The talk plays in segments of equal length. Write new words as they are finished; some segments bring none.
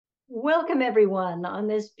Welcome, everyone, on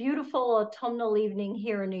this beautiful autumnal evening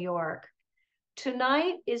here in New York.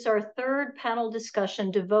 Tonight is our third panel discussion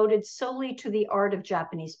devoted solely to the art of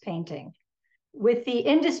Japanese painting. With the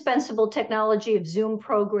indispensable technology of Zoom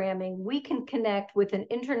programming, we can connect with an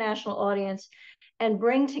international audience and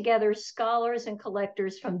bring together scholars and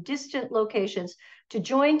collectors from distant locations to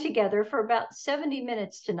join together for about 70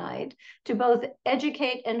 minutes tonight to both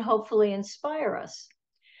educate and hopefully inspire us.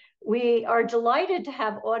 We are delighted to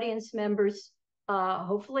have audience members,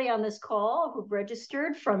 hopefully on this call, who've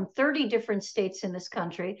registered from 30 different states in this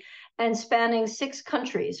country and spanning 6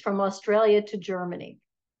 countries from Australia to Germany.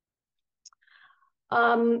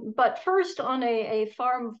 But first, on a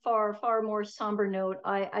far more somber note,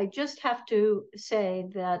 I just have to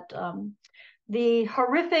say that the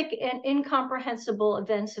horrific and incomprehensible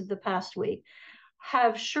events of the past week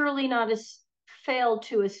have surely not failed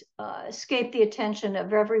to escape the attention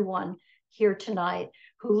of everyone here tonight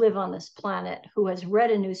who live on this planet, who has read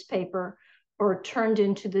a newspaper or turned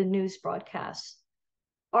into the news broadcasts.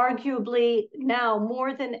 Arguably, now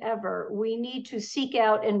more than ever, we need to seek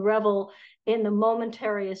out and revel in the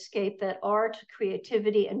momentary escape that art,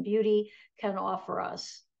 creativity, and beauty can offer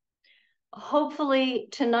us. Hopefully,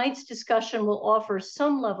 tonight's discussion will offer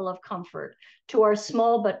some level of comfort to our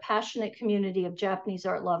small but passionate community of Japanese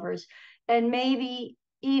art lovers, and maybe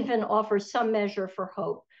even offer some measure for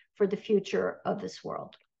hope for the future of this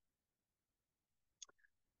world.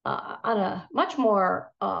 On a much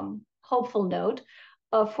more hopeful note,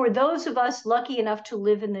 for those of us lucky enough to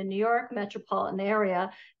live in the New York metropolitan area,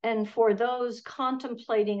 and for those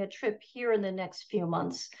contemplating a trip here in the next few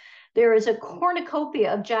months, there is a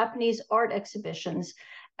cornucopia of Japanese art exhibitions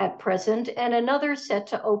at present, and another set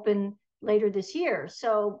to open later this year.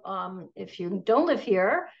 So if you don't live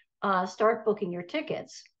here, start booking your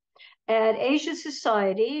tickets. At Asia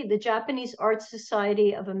Society, the Japanese Art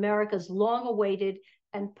Society of America's long-awaited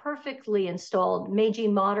and perfectly installed Meiji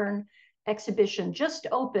Modern exhibition just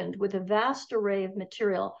opened with a vast array of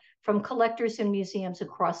material from collectors and museums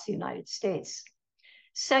across the United States.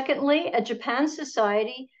 Secondly, at Japan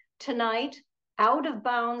Society, tonight, Out of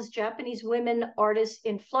Bounds Japanese Women Artists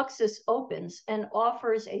in Fluxus opens and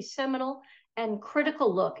offers a seminal and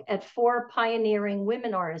critical look at 4 pioneering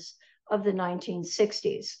women artists of the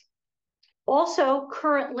 1960s. Also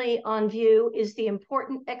currently on view is the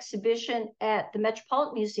important exhibition at the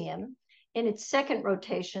Metropolitan Museum in its second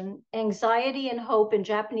rotation, Anxiety and Hope in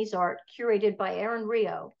Japanese Art, curated by Aaron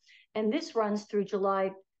Rio, and this runs through July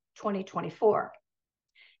 2024.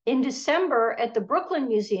 In December at the Brooklyn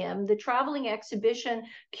Museum, the traveling exhibition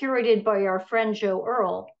curated by our friend Joe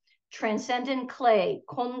Earl, Transcendent Clay,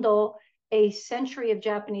 Kondo, a Century of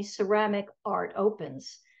Japanese Ceramic Art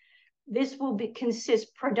opens. This will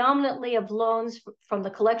consist predominantly of loans from the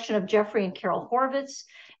collection of Jeffrey and Carol Horvitz,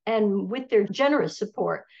 and with their generous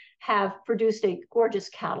support, have produced a gorgeous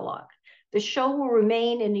catalog. The show will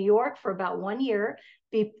remain in New York for about 1 year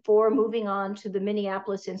before moving on to the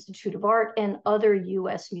Minneapolis Institute of Art and other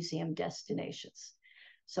US museum destinations.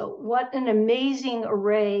 So what an amazing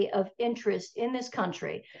array of interest in this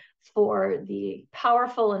country for the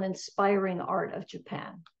powerful and inspiring art of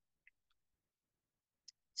Japan.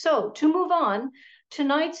 So to move on,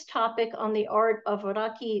 tonight's topic on the art of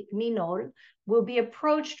Araki Minol will be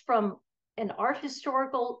approached from an art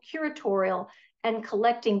historical, curatorial, and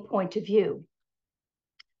collecting point of view.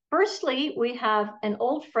 Firstly, we have an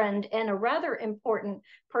old friend and a rather important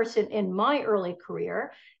person in my early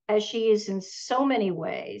career, as she is in so many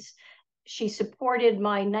ways. She supported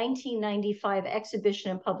my 1995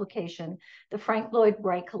 exhibition and publication, the Frank Lloyd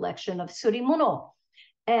Wright collection of Surimono,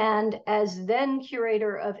 and as then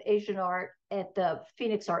curator of Asian art at the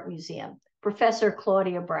Phoenix Art Museum, Professor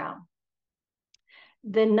Claudia Brown.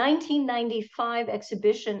 The 1995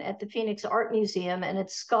 exhibition at the Phoenix Art Museum and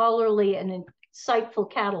its scholarly and insightful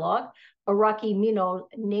catalog, Araki Minol,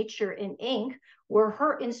 Nature in Ink, were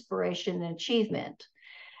her inspiration and achievement.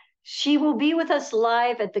 She will be with us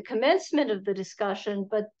live at the commencement of the discussion,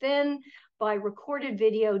 but then by recorded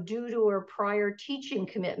video due to her prior teaching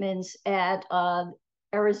commitments at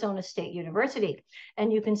Arizona State University.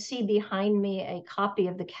 And you can see behind me a copy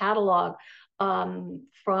of the catalog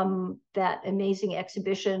from that amazing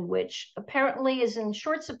exhibition, which apparently is in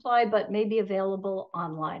short supply, but may be available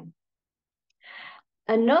online.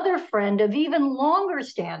 Another friend of even longer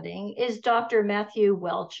standing is Dr. Matthew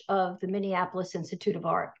Welch of the Minneapolis Institute of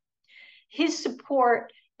Art. His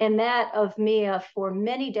support and that of MIA for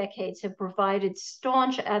many decades have provided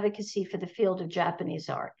staunch advocacy for the field of Japanese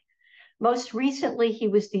art. Most recently, he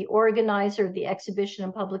was the organizer of the exhibition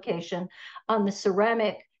and publication on the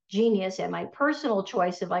ceramic genius and my personal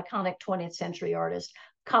choice of iconic 20th century artist,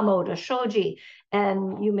 Kamoda Shoji.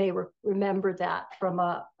 And you may remember that from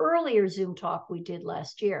an earlier Zoom talk we did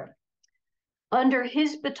last year. Under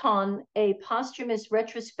his baton, a posthumous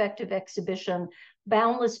retrospective exhibition,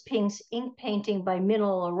 Boundless Pink's ink painting by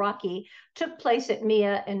Minol Araki, took place at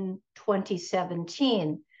MIA in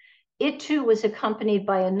 2017. It too was accompanied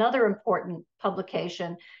by another important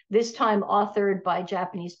publication, this time authored by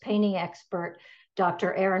Japanese painting expert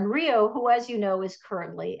Dr. Aaron Rio, who, as you know, is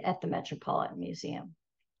currently at the Metropolitan Museum.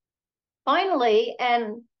 Finally,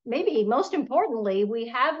 and maybe most importantly, we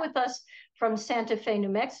have with us from Santa Fe, New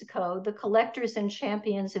Mexico, the collectors and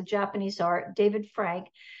champions of Japanese art, David Frank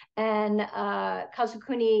and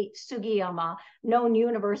Kazukuni Sugiyama, known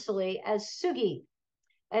universally as Sugi.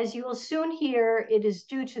 As you will soon hear, it is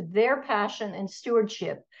due to their passion and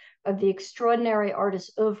stewardship of the extraordinary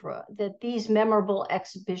artist's oeuvre that these memorable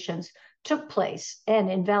exhibitions took place and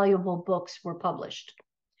invaluable books were published.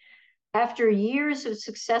 After years of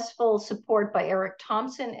successful support by Eric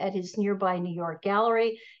Thompson at his nearby New York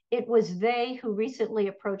gallery, it was they who recently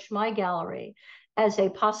approached my gallery as a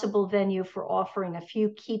possible venue for offering a few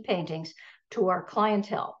key paintings to our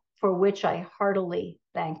clientele, for which I heartily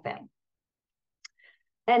thank them.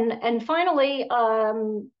 And finally,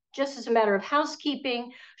 just as a matter of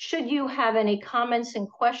housekeeping, should you have any comments and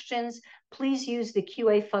questions, please use the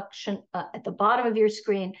QA function at the bottom of your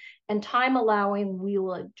screen, and time allowing, we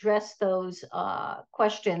will address those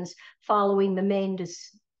questions following the main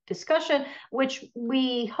discussion, which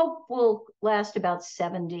we hope will last about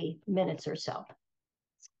 70 minutes or so.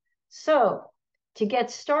 So to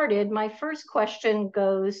get started, my first question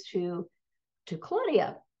goes to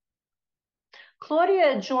Claudia.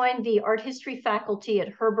 Claudia joined the art history faculty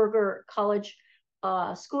at Herberger College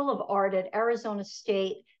School of Art at Arizona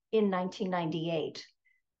State in 1998.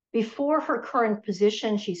 Before her current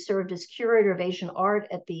position, she served as curator of Asian art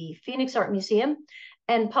at the Phoenix Art Museum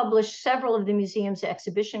and published several of the museum's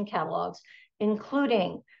exhibition catalogs,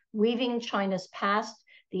 including Weaving China's Past,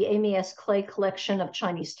 the Amy S. Clay collection of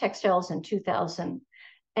Chinese textiles in 2000,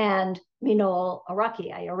 and Minol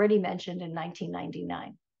Araki, I already mentioned, in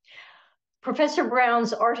 1999. Professor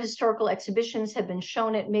Brown's art historical exhibitions have been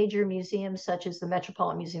shown at major museums such as the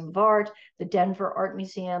Metropolitan Museum of Art, the Denver Art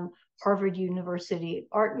Museum, Harvard University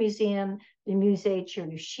Art Museum, the Musée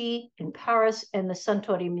Cernouchi in Paris, and the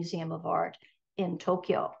Suntory Museum of Art in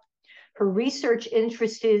Tokyo. Her research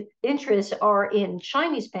interests are in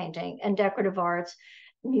Chinese painting and decorative arts,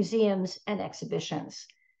 museums, and exhibitions.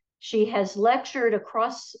 She has lectured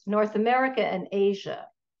across North America and Asia.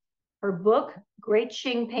 Her book, Great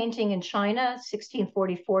Qing Painting in China,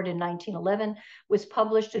 1644 to 1911, was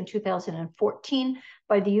published in 2014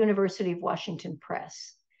 by the University of Washington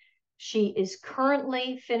Press. She is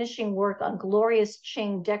currently finishing work on Glorious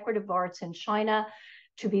Qing Decorative Arts in China,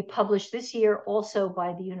 to be published this year also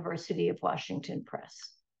by the University of Washington Press.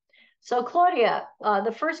 So Claudia,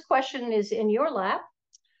 the first question is in your lap.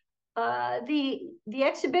 The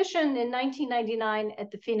exhibition in 1999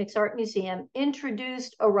 at the Phoenix Art Museum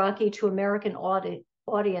introduced Araki to American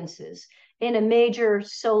audiences in a major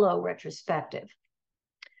solo retrospective.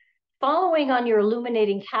 Following on your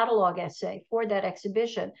illuminating catalog essay for that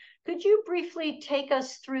exhibition, could you briefly take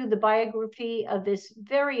us through the biography of this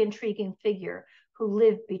very intriguing figure who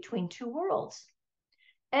lived between two worlds?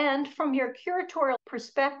 And from your curatorial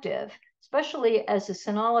perspective, especially as a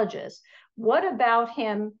sinologist, what about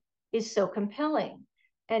him is so compelling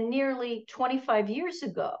and nearly 25 years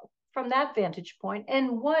ago from that vantage point, and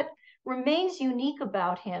what remains unique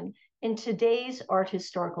about him in today's art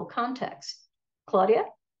historical context? Claudia?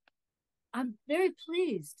 I'm very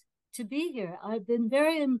pleased to be here. I've been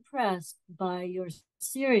very impressed by your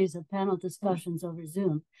series of panel discussions over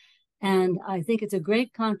Zoom, and I think it's a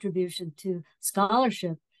great contribution to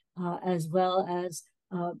scholarship as well as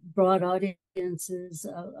broad audiences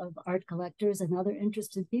of art collectors and other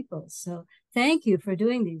interested people. So thank you for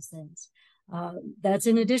doing these things. That's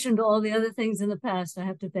in addition to all the other things in the past I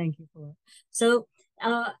have to thank you for. So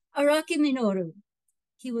Araki Minol,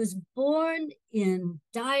 he was born in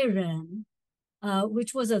Dairen,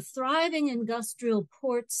 which was a thriving industrial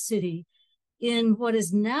port city in what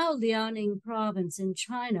is now Liaoning province in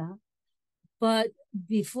China, but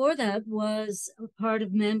before that was a part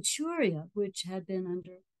of Manchuria, which had been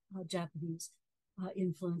under Japanese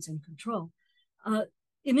influence and control.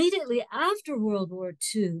 Immediately after World War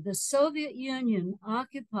II, the Soviet Union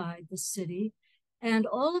occupied the city, and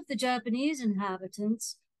all of the Japanese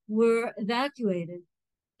inhabitants were evacuated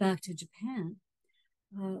back to Japan.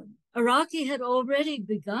 Araki had already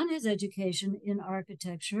begun his education in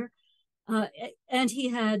architecture, and he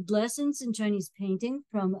had lessons in Chinese painting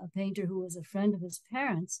from a painter who was a friend of his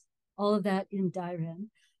parents, all of that in Dairen.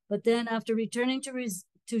 But then after returning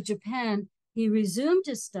to Japan, he resumed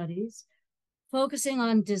his studies, focusing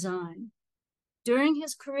on design. During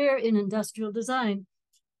his career in industrial design,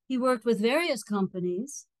 he worked with various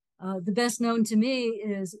companies. The best known to me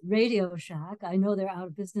is Radio Shack. I know they're out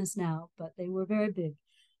of business now, but they were very big.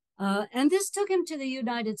 And this took him to the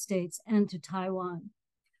United States and to Taiwan.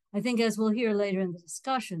 I think, as we'll hear later in the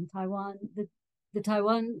discussion, the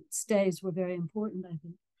Taiwan stays were very important, I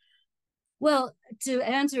think. Well, to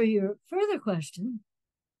answer your further question,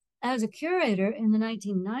 as a curator in the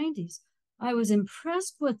 1990s, I was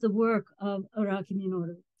impressed with the work of Araki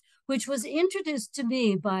Minol, which was introduced to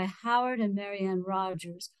me by Howard and Marianne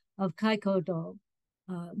Rogers of Kaikodo,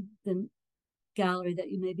 the gallery that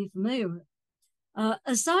you may be familiar with.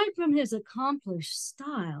 Aside from his accomplished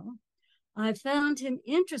style, I found him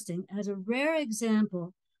interesting as a rare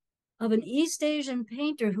example of an East Asian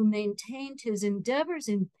painter who maintained his endeavors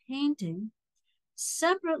in painting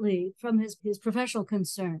separately from his professional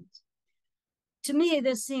concerns. To me,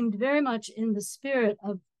 this seemed very much in the spirit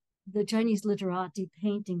of the Chinese literati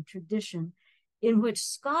painting tradition, in which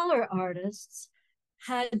scholar artists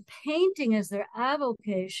had painting as their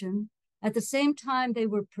avocation at the same time they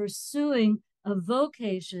were pursuing a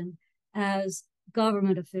vocation as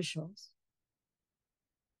government officials.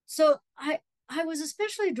 So I was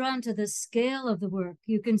especially drawn to the scale of the work.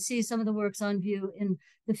 You can see some of the works on view in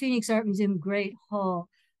the Phoenix Art Museum Great Hall,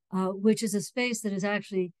 which is a space that is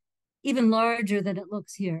actually even larger than it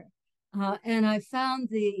looks here. And I found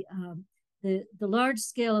the large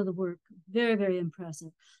scale of the work very, very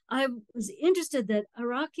impressive. I was interested that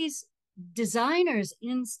Araki's designer's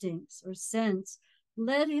instincts or sense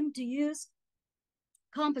led him to use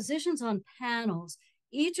compositions on panels,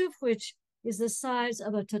 each of which is the size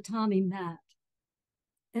of a tatami mat.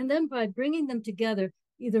 And then by bringing them together,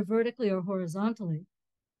 either vertically or horizontally,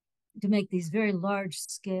 to make these very large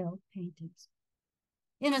scale paintings.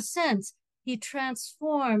 In a sense, he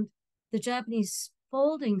transformed the Japanese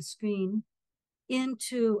folding screen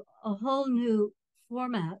into a whole new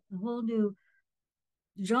format, a whole new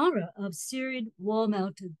genre of serried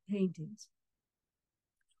wall-mounted paintings.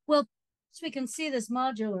 Well, so we can see this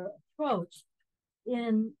modular approach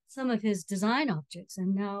in some of his design objects,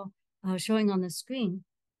 and now showing on the screen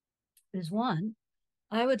is one.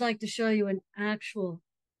 I would like to show you an actual,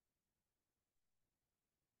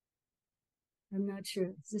 I'm not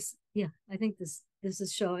sure, is this, yeah, I think this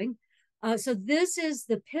is showing. So this is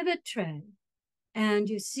the pivot tray, and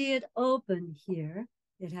you see it open here.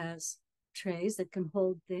 It has trays that can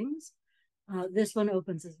hold things. This one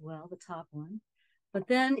opens as well, the top one. But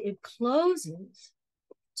then it closes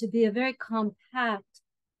to be a very compact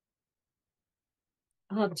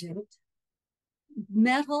object,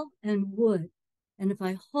 metal and wood. And if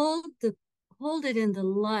I hold it in the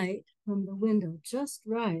light from the window just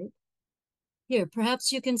right, here,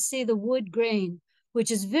 perhaps you can see the wood grain,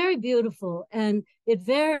 which is very beautiful, and it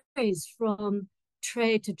varies from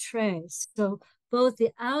tray to tray. So both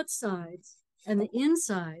the outsides and the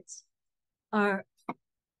insides are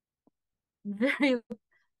very,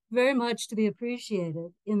 very much to be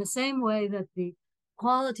appreciated, in the same way that the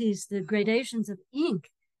qualities, the gradations of ink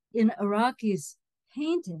in Araki's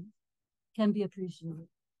painting can be appreciated.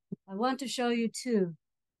 I want to show you too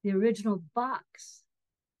the original box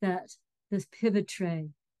that this pivot tray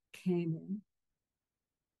came in.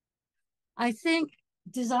 I think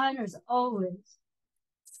designers always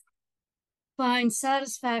find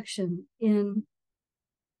satisfaction in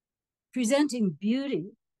presenting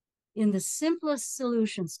beauty in the simplest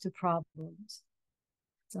solutions to problems.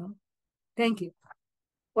 So, thank you.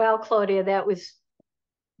 Well, Claudia, that was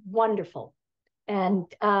wonderful. And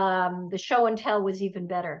the show and tell was even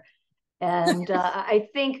better. And I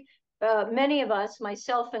think many of us,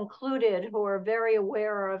 myself included, who are very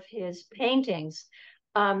aware of his paintings,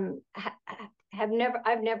 I've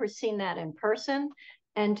never seen that in person.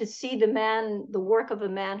 And to see the work of a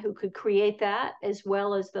man who could create that, as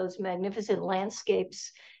well as those magnificent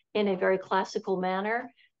landscapes in a very classical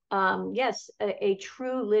manner, yes, a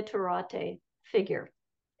true literate figure.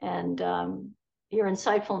 And your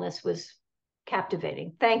insightfulness was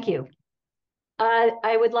captivating. Thank you.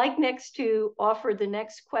 I would like next to offer the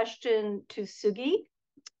next question to Sugi.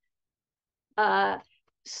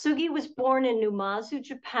 Sugi was born in Numazu,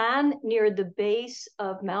 Japan, near the base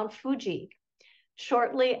of Mount Fuji.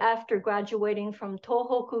 Shortly after graduating from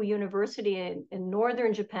Tohoku University in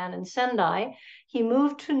northern Japan in Sendai, he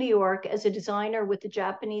moved to New York as a designer with the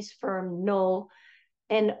Japanese firm NOL,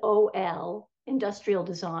 N-O-L, Industrial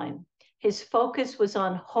Design. His focus was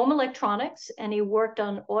on home electronics, and he worked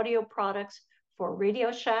on audio products for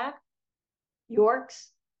Radio Shack,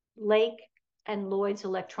 Yorks, Lake, and Lloyd's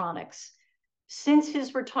Electronics. Since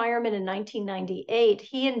his retirement in 1998,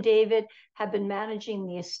 he and David have been managing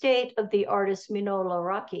the estate of the artist Minol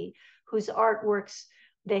Araki, whose artworks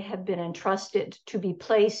they have been entrusted to be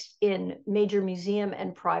placed in major museum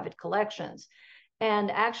and private collections.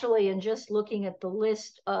 And actually, in just looking at the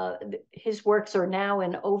list, his works are now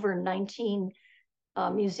in over 19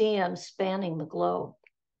 museums spanning the globe.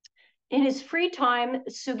 In his free time,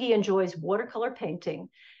 Sugi enjoys watercolor painting,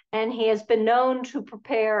 and he has been known to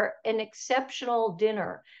prepare an exceptional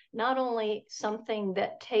dinner, not only something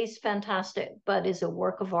that tastes fantastic, but is a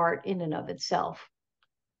work of art in and of itself.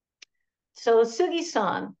 So,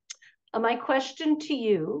 Sugi-san, my question to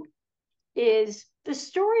you is, the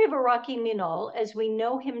story of Araki Minol, as we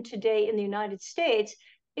know him today in the United States,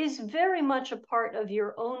 is very much a part of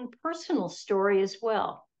your own personal story as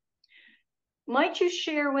well. Might you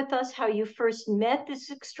share with us how you first met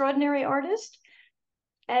this extraordinary artist?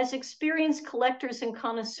 As experienced collectors and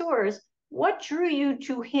connoisseurs, what drew you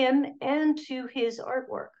to him and to his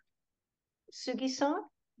artwork? Sugi-san?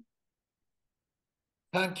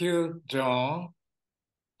 Thank you, John.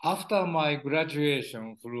 After my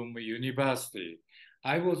graduation from university,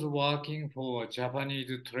 I was working for a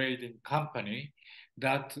Japanese trading company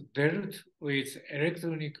that dealt with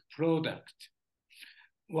electronic products.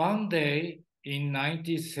 One day in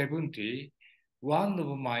 1970, one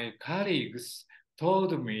of my colleagues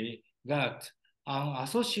told me that an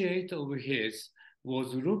associate of his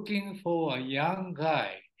was looking for a young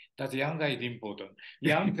guy. That young guy is important.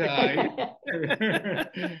 Young guy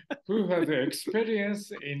who had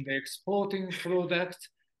experience in exporting products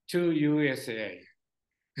to USA.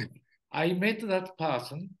 I met that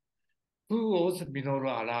person, who was Minoru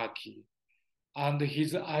Araki, and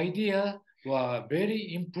his ideas were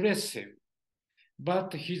very impressive,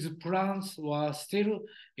 but his plans were still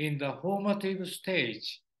in the formative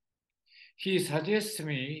stage. He suggests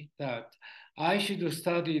me that I should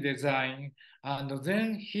study design, and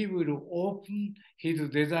then he will open his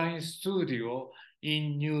design studio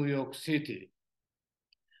in New York City.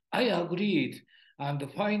 I agreed, and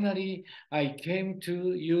finally I came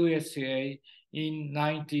to USA in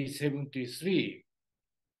 1973.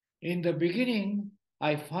 In the beginning,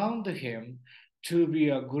 I found him to be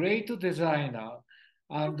a great designer,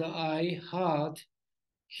 and I heard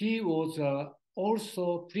he was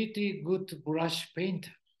also pretty good brush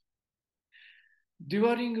painter.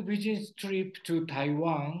 During a business trip to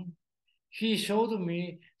Taiwan, he showed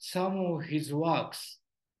me some of his works.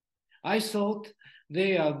 I thought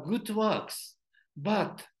they are good works,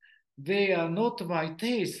 but they are not my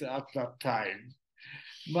taste at that time.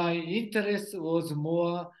 My interest was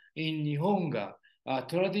more in Nihonga, a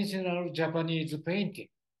traditional Japanese painting.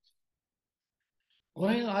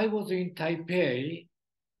 When I was in Taipei,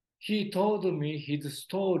 he told me his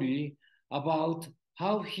story about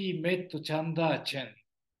how he met Chanda Chen,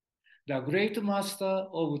 the great master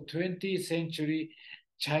of 20th century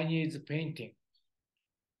Chinese painting.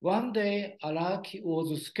 One day, Araki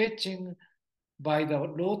was sketching by the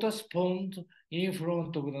lotus pond in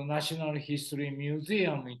front of the National History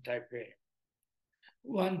Museum in Taipei.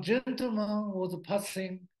 One gentleman was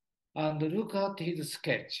passing and looked at his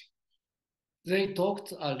sketch. They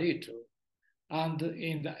talked a little, and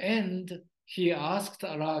in the end, he asked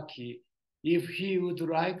Araki if he would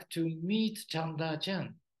like to meet Chanda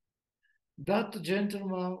Chen. That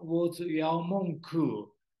gentleman was Yao Mongku,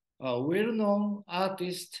 a well-known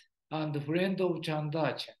artist and friend of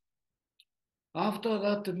Chanda Chen. After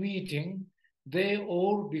that meeting, they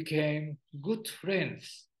all became good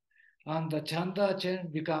friends, and Chanda Chen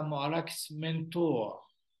became Araki's mentor.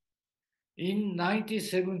 In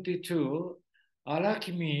 1972,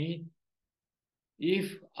 Araki me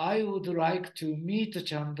if I would like to meet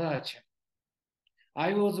Chanda Chen.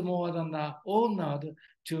 I was more than honored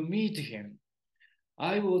to meet him.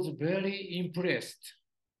 I was very impressed,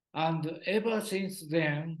 and ever since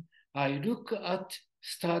then, I look at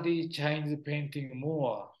study Chinese painting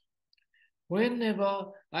more. Whenever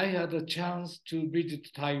I had a chance to visit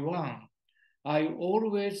Taiwan, I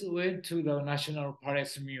always went to the National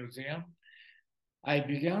Palace Museum. I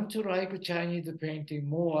began to like Chinese painting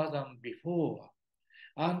more than before,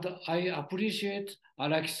 and I appreciate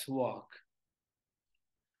Araki's work.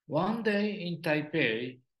 One day in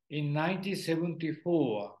Taipei in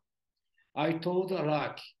 1974, I told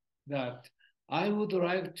Araki that I would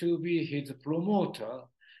like to be his promoter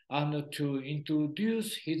and to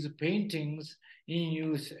introduce his paintings in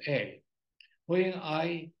USA when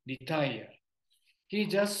I retire. He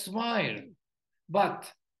just smiled,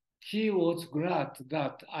 but he was glad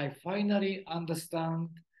that I finally understand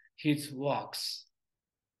his works.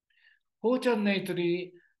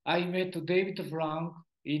 Fortunately, I met David Frank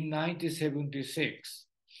in 1976.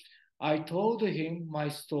 I told him my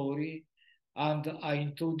story and I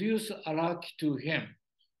introduced Araki to him.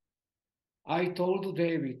 I told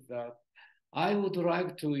David that I would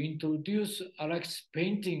like to introduce Araki's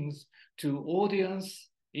paintings to audience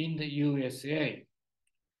in the USA.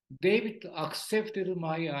 David accepted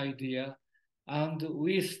my idea and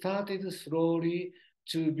we started slowly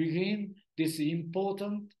to begin this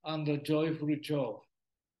important and joyful job.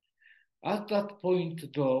 At that point,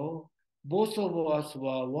 though, both of us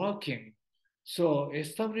were working, so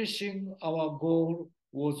establishing our goal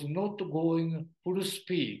was not going full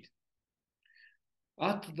speed.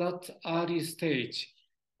 At that early stage,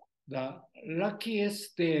 the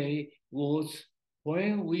luckiest day was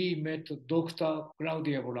when we met Dr.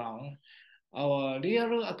 Claudia Brown. Our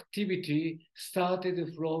real activity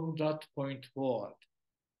started from that point forward.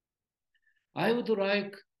 I would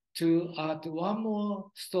like to add one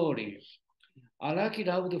more story. Araki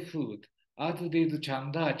loved food, as did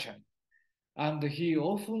Chanda-chan, and he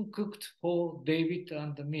often cooked for David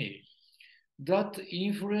and me. That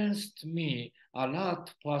influenced me a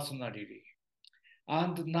lot personally.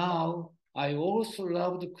 And now I also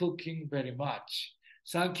loved cooking very much.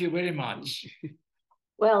 Thank you very much.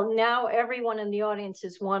 Well, now everyone in the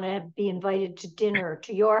audiences want to be invited to dinner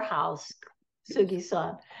to your house,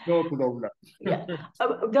 Sugi-san. No problem. Yeah,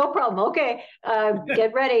 no problem. Okay,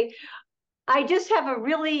 get ready. I just have a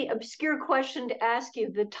really obscure question to ask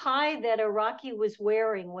you. The tie that Araki was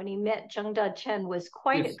wearing when he met Jungda Chen was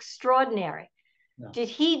quite extraordinary. Yeah. Did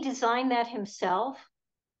he design that himself?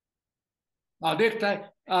 Necktie?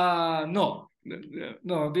 No,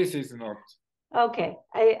 this is not. Okay,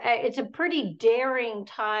 it's a pretty daring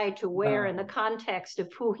tie to wear in the context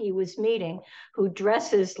of who he was meeting, who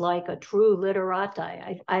dresses like a true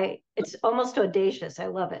literati. It's almost audacious. I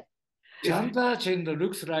love it. Chanda Chen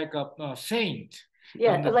looks like a saint.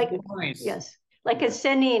 Yeah, like yes, like a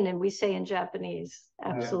senin, and we say in Japanese.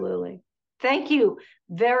 Absolutely. Yeah. Thank you.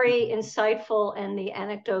 Very insightful, and the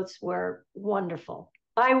anecdotes were wonderful.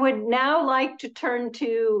 I would now like to turn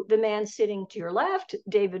to the man sitting to your left,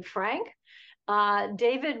 David Frank.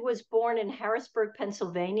 David was born in Harrisburg,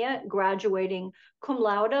 Pennsylvania, graduating cum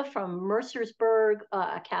laude from Mercersburg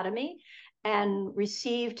Academy and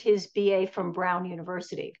received his BA from Brown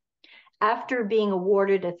University. After being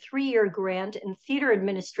awarded a 3-year grant in theater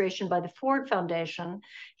administration by the Ford Foundation,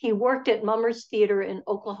 he worked at Mummers Theater in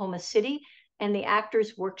Oklahoma City and the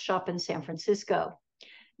Actors Workshop in San Francisco.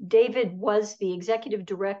 David was the executive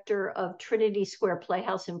director of Trinity Square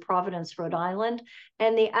Playhouse in Providence, Rhode Island,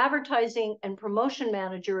 and the advertising and promotion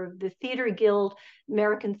manager of the Theater Guild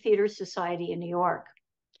American Theater Society in New York.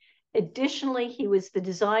 Additionally, he was the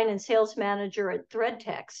design and sales manager at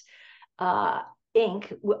ThreadTex,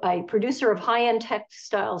 Inc., a producer of high-end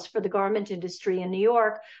textiles for the garment industry in New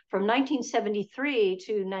York from 1973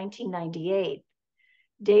 to 1998.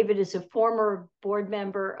 David is a former board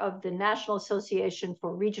member of the National Association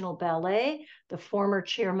for Regional Ballet, the former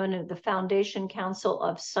chairman of the Foundation Council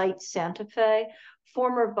of Sight Santa Fe,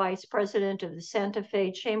 former vice president of the Santa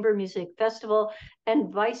Fe Chamber Music Festival,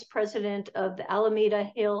 and vice president of the Alameda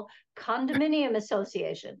Hill Condominium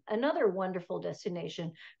Association, another wonderful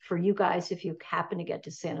destination for you guys if you happen to get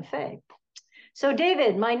to Santa Fe. So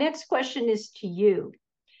David, my next question is to you.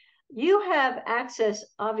 You have access,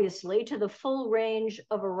 obviously, to the full range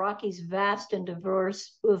of Araki's vast and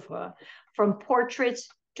diverse oeuvre, from portraits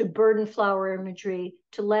to bird and flower imagery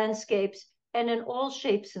to landscapes, and in all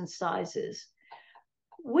shapes and sizes.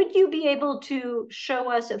 Would you be able to show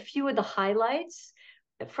us a few of the highlights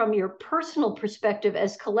from your personal perspective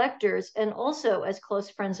as collectors and also as close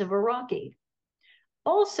friends of Araki?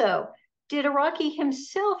 Also, did Araki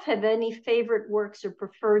himself have any favorite works or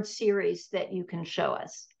preferred series that you can show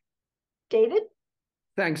us? David?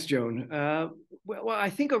 Thanks, Joan. Well, I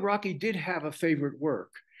think Araki did have a favorite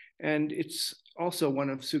work, and it's also one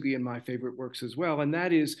of Sugi and my favorite works as well, and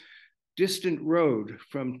that is Distant Road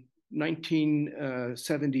from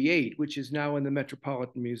 1978, which is now in the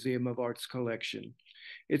Metropolitan Museum of Art's collection.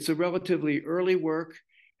 It's a relatively early work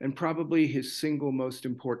and probably his single most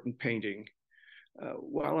important painting.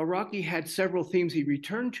 While Araki had several themes he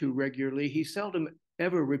returned to regularly, he seldom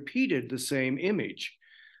ever repeated the same image.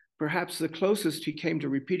 Perhaps the closest he came to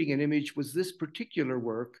repeating an image was this particular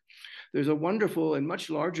work. There's a wonderful and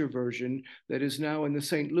much larger version that is now in the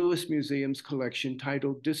St. Louis Museum's collection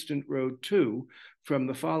titled Distant Road 2 from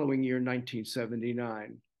the following year,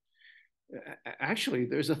 1979. Actually,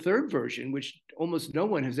 there's a third version, which almost no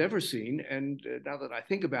one has ever seen. And now that I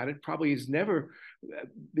think about it, probably has never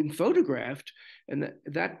been photographed. And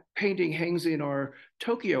that painting hangs in our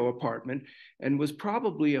Tokyo apartment and was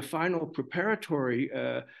probably a final preparatory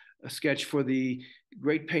sketch for the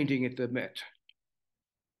great painting at the Met.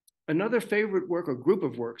 Another favorite work, or group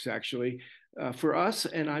of works actually, for us,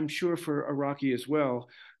 and I'm sure for Araki as well,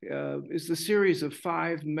 is the series of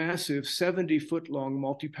 5 massive 70-foot-long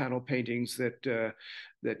multi-panel paintings that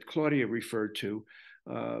Claudia referred to,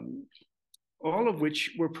 all of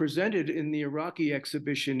which were presented in the Araki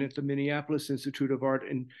exhibition at the Minneapolis Institute of Art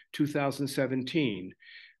in 2017.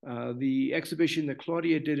 The exhibition that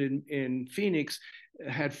Claudia did in Phoenix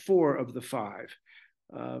had 4 of the 5.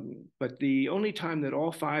 But the only time that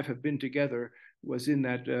all 5 have been together was in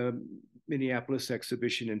that Minneapolis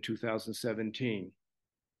exhibition in 2017.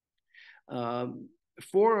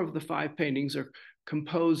 4 of the 5 paintings are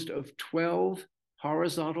composed of 12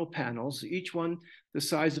 horizontal panels, each one the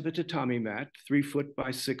size of a tatami mat, 3 foot by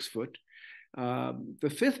 6 foot. The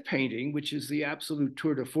 5th painting, which is the absolute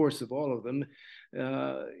tour de force of all of them,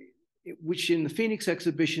 which in the Phoenix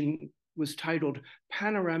exhibition was titled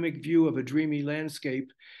Panoramic View of a Dreamy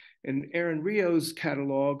Landscape. In Aaron Rio's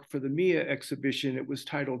catalog for the Mia exhibition, it was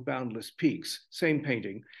titled Boundless Peaks, same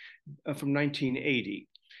painting from 1980.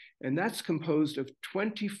 And that's composed of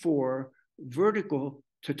 24 vertical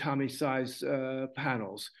tatami-sized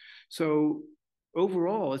panels. So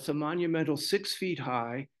overall, it's a monumental 6 feet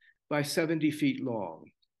high by 70 feet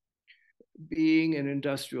long. Being an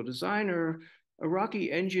industrial designer,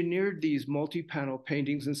 Araki engineered these multi-panel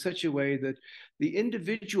paintings in such a way that the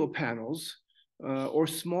individual panels or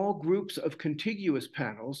small groups of contiguous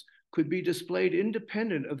panels could be displayed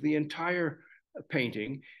independent of the entire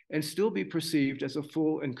painting and still be perceived as a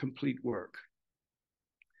full and complete work.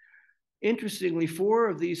 Interestingly, 4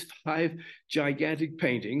 of these 5 gigantic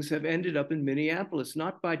paintings have ended up in Minneapolis,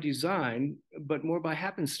 not by design, but more by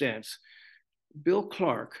happenstance. Bill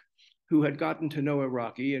Clark, who had gotten to know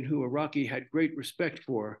Araki and who Araki had great respect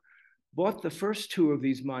for, bought the first 2 of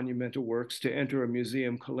these monumental works to enter a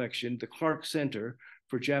museum collection, the Clark Center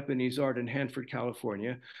for Japanese Art in Hanford,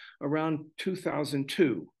 California, around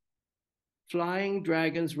 2002. Flying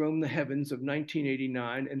Dragons Roam the Heavens of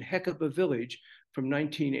 1989 and Hecuba Village from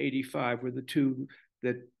 1985 were the 2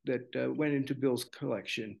 that went into Bill's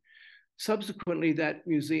collection. Subsequently, that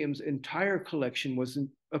museum's entire collection was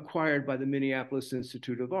acquired by the Minneapolis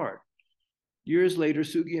Institute of Art. Years later,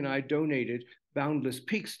 Sugi and I donated Boundless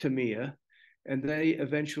Peaks to Mia, and they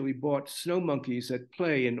eventually bought Snow Monkeys at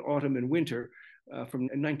Play in Autumn and Winter from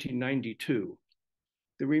 1992.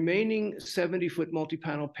 The remaining 70-foot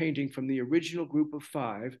multi-panel painting from the original group of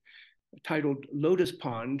 5, titled Lotus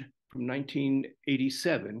Pond from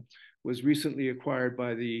 1987, was recently acquired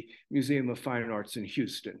by the Museum of Fine Arts in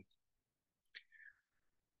Houston.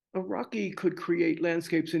 Araki could create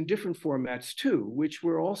landscapes in different formats too, which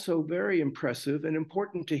were also very impressive and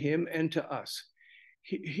important to him and to us.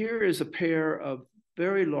 Here is a pair of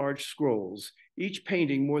very large scrolls, each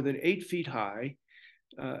painting more than 8 feet high,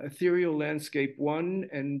 Ethereal Landscape 1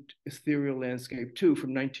 and Ethereal Landscape 2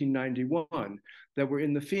 from 1991 that were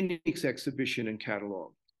in the Phoenix exhibition and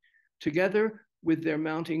catalog. Together with their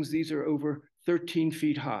mountings, these are over 13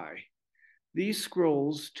 feet high. These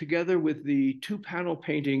scrolls, together with the 2-panel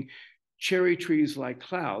painting Cherry Trees Like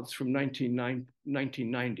Clouds from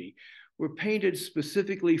 1990, were painted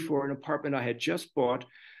specifically for an apartment I had just bought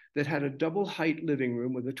that had a double height living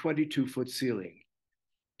room with a 22-foot ceiling.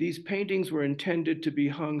 These paintings were intended to be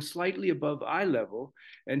hung slightly above eye level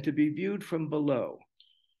and to be viewed from below.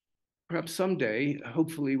 Perhaps someday,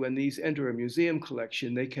 hopefully when these enter a museum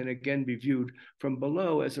collection, they can again be viewed from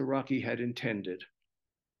below as Araki had intended.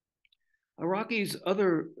 Araki's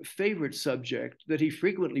other favorite subject that he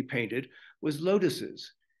frequently painted was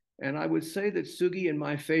lotuses. And I would say that Sugi and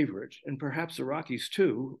my favorite, and perhaps Araki's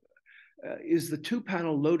too, is the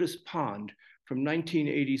 2-panel Lotus Pond from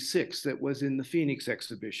 1986 that was in the Phoenix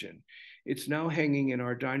exhibition. It's now hanging in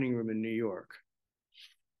our dining room in New York.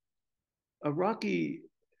 Araki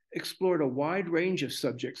explored a wide range of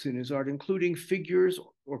subjects in his art, including figures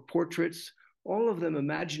or portraits, all of them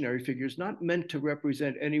imaginary figures, not meant to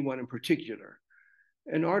represent anyone in particular.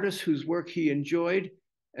 An artist whose work he enjoyed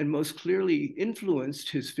and most clearly influenced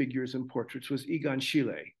his figures and portraits was Egon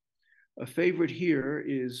Schiele. A favorite here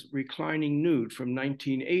is Reclining Nude from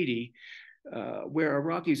 1980, where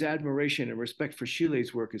Araki's admiration and respect for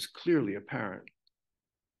Schiele's work is clearly apparent.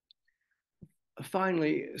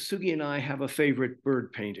 Finally, Sugi and I have a favorite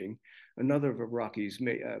bird painting, another of Araki's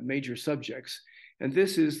major subjects, and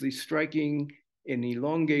this is the striking and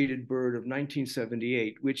elongated bird of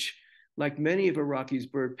 1978, which like many of Araki's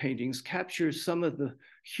bird paintings, captures some of the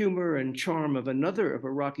humor and charm of another of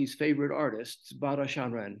Araki's favorite artists,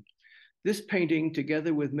 Bhattacharya. This painting,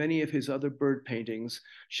 together with many of his other bird paintings,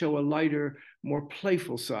 show a lighter, more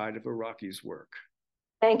playful side of Araki's work.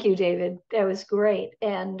 Thank you, David. That was great.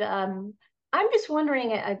 And I'm just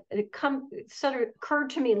wondering, it sort of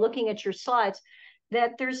occurred to me looking at your slides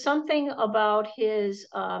that there's something about his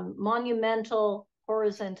monumental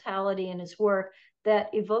horizontality in his work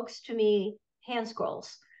that evokes to me hand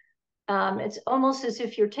scrolls. It's almost as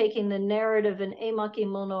if you're taking the narrative in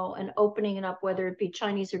Emakimono and opening it up, whether it be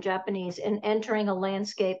Chinese or Japanese, and entering a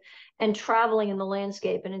landscape and traveling in the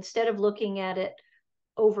landscape. And instead of looking at it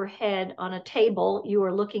overhead on a table, you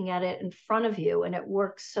are looking at it in front of you, and it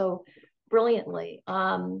works so brilliantly.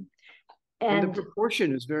 And the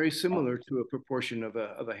proportion is very similar to a proportion of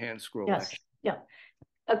a hand scroll. Yes, actually. yeah.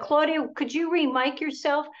 Claudia, could you re-mic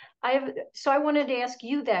yourself? So I wanted to ask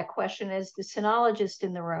you that question as the sinologist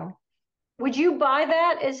in the room. Would you buy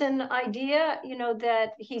that as an idea, you know,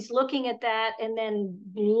 that he's looking at that and then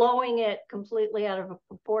blowing it completely out of a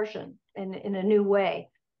proportion in a new way?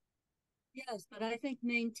 Yes, but I think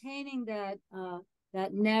maintaining that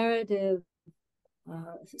that narrative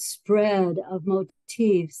spread of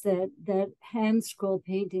motifs that hand scroll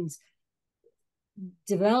paintings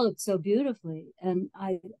developed so beautifully. And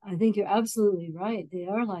I think you're absolutely right. They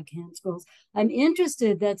are like hand scrolls. I'm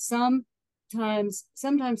interested that sometimes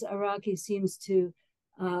Araki seems to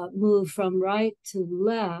move from right to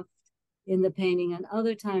left in the painting, and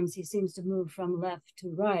other times he seems to move from left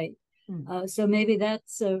to right. So maybe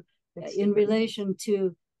that's in relation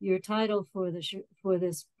to your title for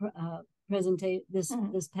this presentation,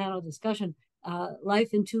 this panel discussion,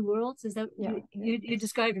 life in two worlds. Is that you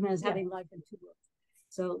described him as having life in two worlds?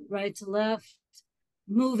 So right to left,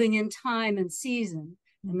 moving in time and season,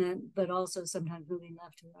 and then but also sometimes moving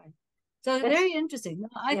left to right. So very interesting.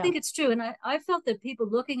 I think it's true, and I felt that people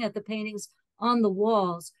looking at the paintings on the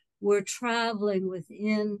walls were traveling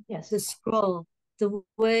within the scroll the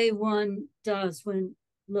way one does when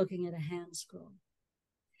looking at a hand scroll.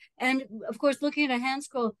 And of course, looking at a hand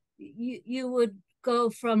scroll, you would go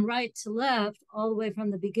from right to left all the way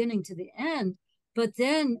from the beginning to the end, but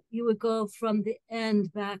then you would go from the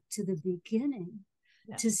end back to the beginning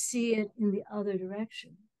to see it in the other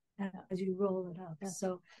direction as you roll it up.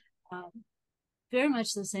 So very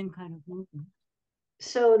much the same kind of movement.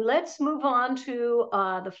 So let's move on to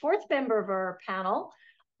the fourth member of our panel.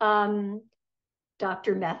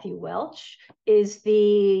 Dr. Matthew Welch is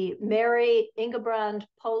the Mary Ingebrand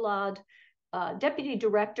Pollard Deputy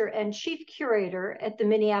Director and Chief Curator at the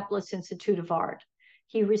Minneapolis Institute of Art.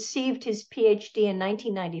 He received his PhD in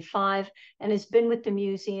 1995 and has been with the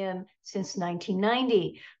museum since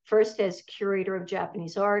 1990, first as curator of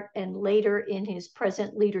Japanese art and later in his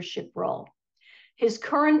present leadership role. His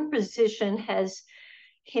current position has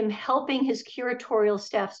him helping his curatorial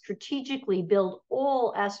staff strategically build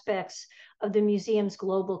all aspects of the museum's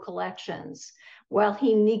global collections, while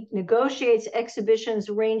he negotiates exhibitions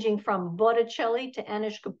ranging from Botticelli to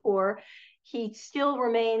Anish Kapoor. He still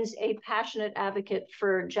remains a passionate advocate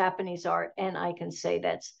for Japanese art, and I can say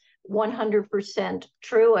that's 100%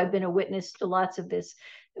 true. I've been a witness to lots of this.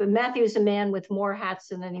 Matthew is a man with more hats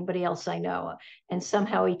than anybody else I know, and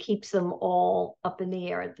somehow he keeps them all up in the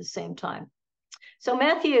air at the same time. So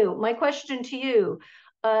Matthew, my question to you,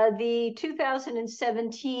 the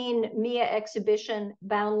 2017 MIA exhibition,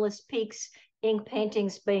 Boundless Peaks, Ink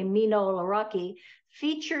Paintings by Minol Araki,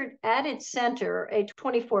 featured at its center a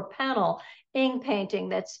 24-panel ink painting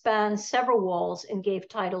that spans several walls and gave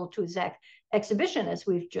title to his exhibition, as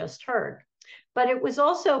we've just heard. But it was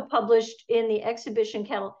also published in the exhibition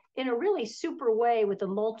catalog in a really super way with a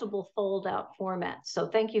multiple fold-out format. So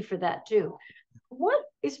thank you for that too. What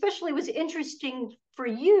especially was interesting for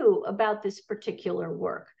you about this particular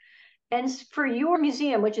work? And for your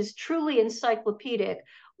museum, which is truly encyclopedic,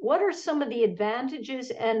 what are some of the advantages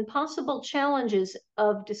and possible challenges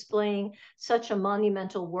of displaying such a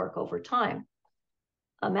monumental work over time?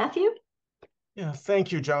 Matthew? Yeah,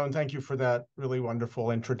 thank you, Joan. Thank you for that really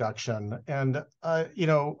wonderful introduction. And, you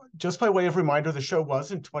know, just by way of reminder, the show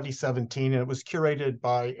was in 2017, and it was curated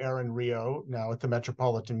by Aaron Rio, now at the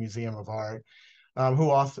Metropolitan Museum of Art, who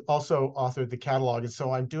also authored the catalog. And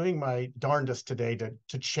so I'm doing my darndest today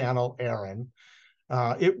to channel Aaron.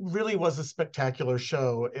 It really was a spectacular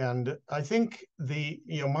show. And I think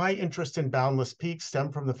my interest in Boundless Peaks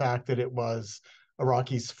stemmed from the fact that it was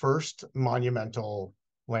Araki's first monumental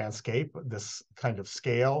landscape, this kind of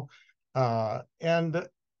scale. And,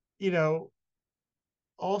 you know,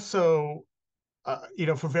 also, you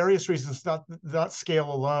know, for various reasons, not scale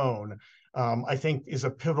alone, I think is a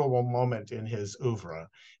pivotal moment in his oeuvre.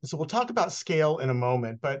 And so we'll talk about scale in a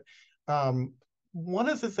moment, but one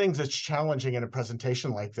of the things that's challenging in a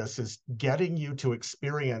presentation like this is getting you to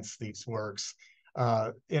experience these works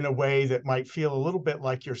in a way that might feel a little bit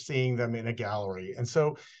like you're seeing them in a gallery. And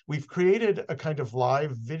so we've created a kind of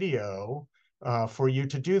live video for you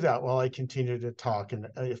to do that while I continue to talk. And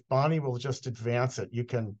if Bonnie will just advance it, you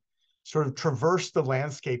can sort of traverse the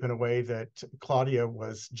landscape in a way that Claudia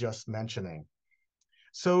was just mentioning.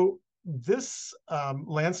 So this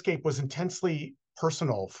landscape was intensely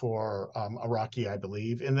personal for Araki, I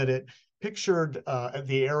believe, in that it pictured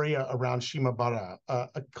the area around Shimabara,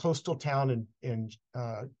 a coastal town in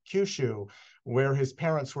Kyushu, where his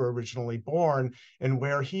parents were originally born and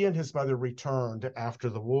where he and his mother returned after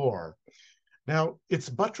the war. Now, it's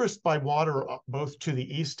buttressed by water both to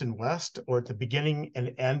the east and west, or at the beginning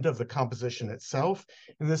and end of the composition itself.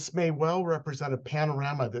 And this may well represent a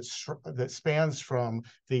panorama that spans from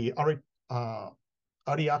the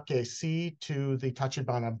Ariake Sea to the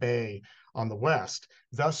Tachibana Bay on the west,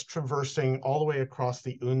 thus traversing all the way across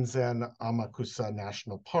the Unzen Amakusa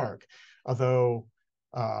National Park. Although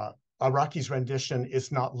Araki's rendition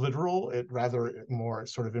is not literal, it rather more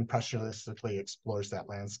sort of impressionistically explores that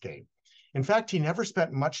landscape. In fact, he never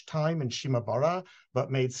spent much time in Shimabara,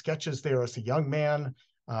 but made sketches there as a young man,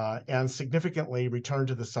 and significantly returned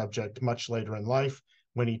to the subject much later in life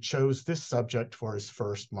when he chose this subject for his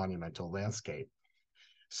first monumental landscape.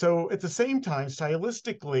 So at the same time,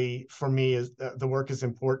 stylistically, for me, the work is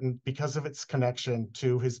important because of its connection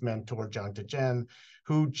to his mentor, Zhang Dezhen,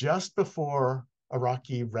 who just before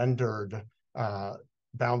Araki rendered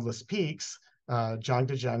Boundless Peaks, Zhang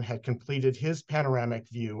Dezhen had completed his panoramic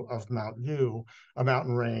view of Mount Yu, a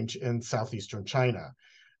mountain range in southeastern China.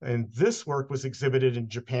 And this work was exhibited in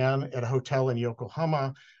Japan at a hotel in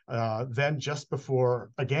Yokohama, then just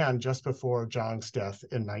before Zhang's death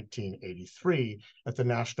in 1983 at the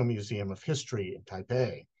National Museum of History in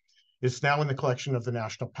Taipei. It's now in the collection of the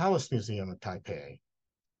National Palace Museum of Taipei.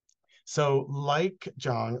 So like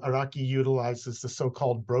Zhang, Araki utilizes the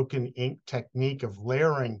so-called broken ink technique of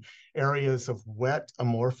layering areas of wet,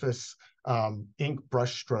 amorphous ink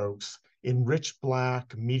brush strokes in rich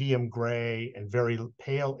black, medium gray, and very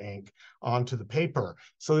pale ink onto the paper,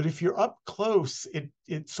 so that if you're up close,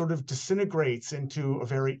 it sort of disintegrates into a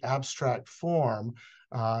very abstract form.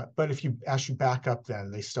 But as you back up,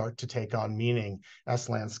 then they start to take on meaning as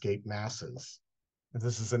landscape masses.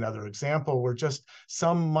 This is another example where just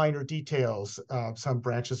some minor details, some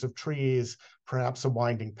branches of trees, perhaps a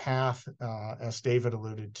winding path, as David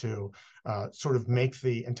alluded to, sort of make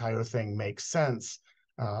the entire thing make sense,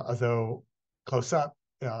 although close up,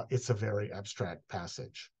 it's a very abstract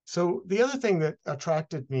passage. So the other thing that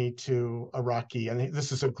attracted me to Araki, and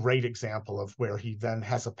this is a great example of where he then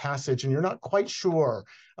has a passage and you're not quite sure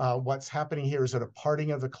what's happening here. Is it a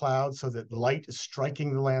parting of the clouds so that light is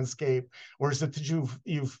striking the landscape? Or is it that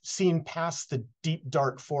you've seen past the deep,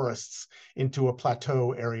 dark forests into a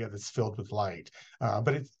plateau area that's filled with light?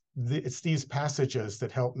 But it's these passages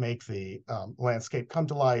that help make the landscape come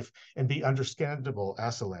to life and be understandable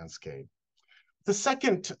as a landscape. The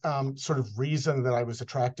second sort of reason that I was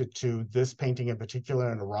attracted to this painting in particular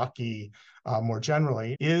and Araki more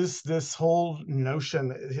generally is this whole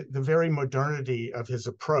notion, the very modernity of his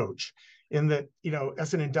approach, in that,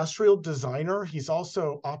 as an industrial designer, he's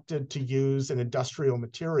also opted to use an industrial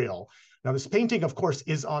material. Now, this painting, of course,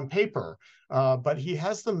 is on paper, but he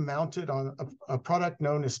has them mounted on a product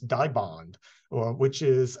known as dye bond, which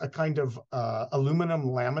is a kind of aluminum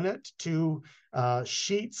laminate, two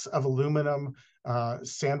sheets of aluminum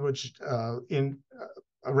sandwiched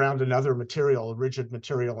around another material, a rigid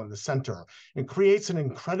material in the center, and creates an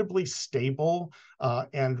incredibly stable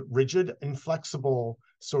and rigid, inflexible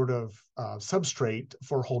sort of substrate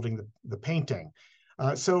for holding the painting.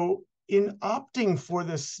 So in opting for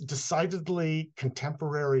this decidedly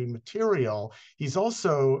contemporary material, he's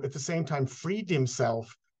also at the same time freed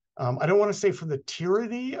himself, I don't want to say from the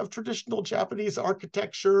tyranny of traditional Japanese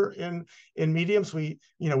architecture in mediums. We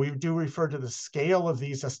do refer to the scale of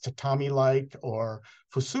these as tatami-like or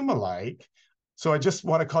fusuma-like. So I just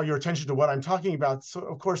want to call your attention to what I'm talking about. So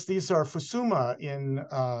of course, these are fusuma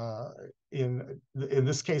in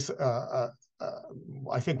this case,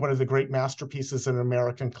 I think one of the great masterpieces in an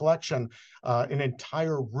American collection, an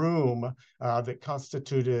entire room that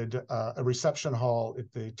constituted a reception hall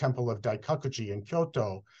at the Temple of Daikakuji in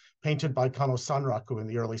Kyoto, painted by Kano Sanraku in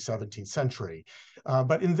the early 17th century.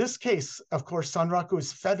 But in this case, of course, Sanraku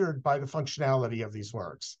is fettered by the functionality of these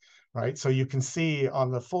works. right? So you can see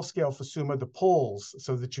on the full-scale Fusuma the pulls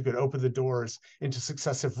so that you could open the doors into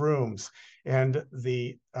successive rooms. And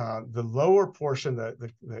the lower portion,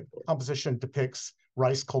 the composition depicts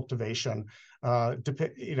rice cultivation,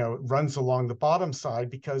 runs along the bottom side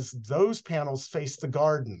because those panels face the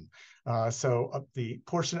garden. So the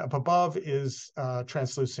portion up above is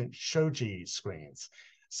translucent shoji screens.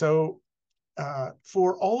 So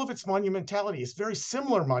for all of its monumentality, it's very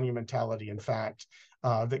similar monumentality, in fact,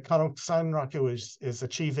 that Kano Sanraku is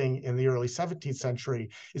achieving in the early 17th century.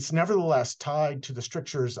 It's nevertheless tied to the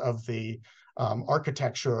strictures of the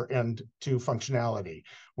architecture and to functionality,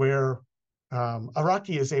 where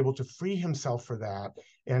Araki is able to free himself for that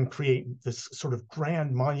and create this sort of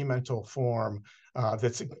grand monumental form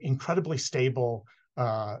that's incredibly stable,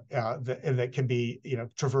 that can be,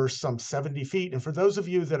 traversed some 70 feet. And for those of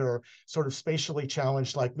you that are sort of spatially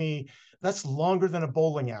challenged like me, that's longer than a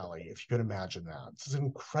bowling alley, if you could imagine that. It's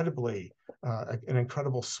incredibly, an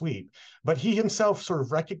incredible sweep. But he himself sort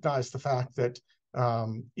of recognized the fact that,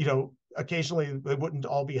 occasionally they wouldn't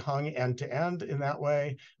all be hung end to end in that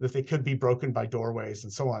way, that they could be broken by doorways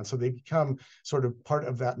and so on. So they become sort of part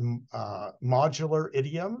of that modular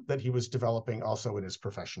idiom that he was developing also in his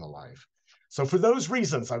professional life. So for those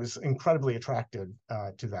reasons, I was incredibly attracted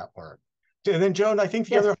to that work. And then, Joan, I think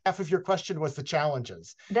the other half of your question was the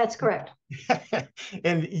challenges. That's correct.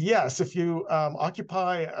 And yes, if you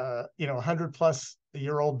occupy,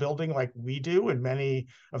 100-plus-year-old building like we do, and many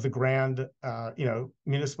of the grand,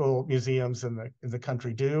 municipal museums in the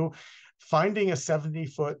country do, finding a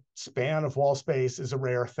 70-foot span of wall space is a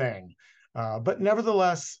rare thing. But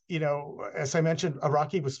nevertheless, as I mentioned,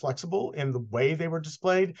 Araki was flexible in the way they were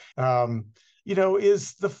displayed.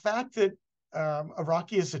 Is the fact that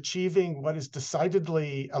Araki is achieving what is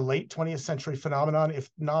decidedly a late 20th century phenomenon, if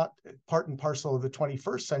not part and parcel of the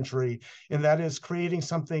 21st century, and that is creating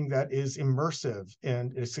something that is immersive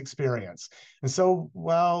in its experience. And so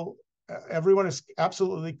while everyone is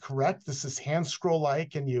absolutely correct, this is hand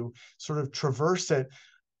scroll-like and you sort of traverse it,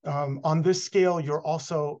 on this scale, you're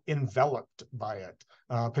also enveloped by it,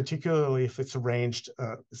 particularly if it's arranged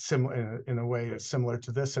in a way that's similar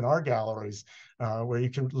to this in our galleries, where you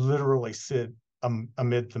can literally sit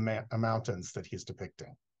amid the mountains that he's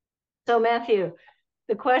depicting. So, Matthew,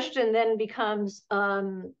 the question then becomes,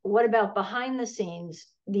 what about behind the scenes?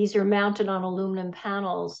 These are mounted on aluminum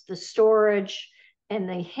panels. The storage and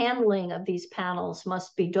the handling of these panels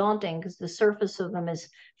must be daunting because the surface of them is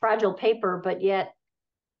fragile paper, but yet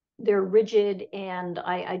they're rigid, and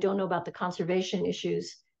I don't know about the conservation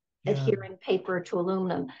issues adhering paper to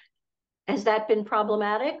aluminum. Has that been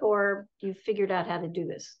problematic, or you figured out how to do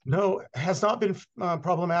this? No, it has not been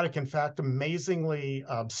problematic. In fact, amazingly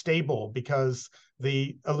stable, because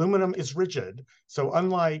the aluminum is rigid. So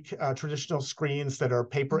unlike traditional screens that are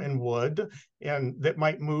paper and wood, and that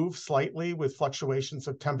might move slightly with fluctuations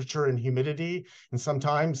of temperature and humidity, and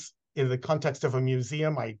sometimes in the context of a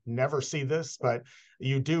museum, I never see this, but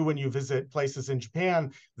you do when you visit places in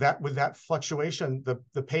Japan, that with that fluctuation,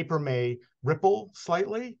 the paper may ripple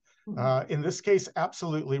slightly. In this case,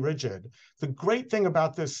 absolutely rigid. The great thing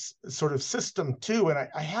about this sort of system too, and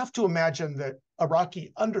I have to imagine that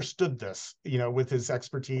Araki understood this, with his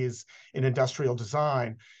expertise in industrial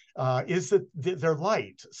design, is that they're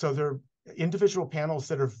light. So they're individual panels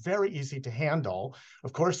that are very easy to handle.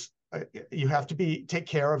 Of course, you have to take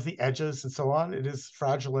care of the edges and so on. It is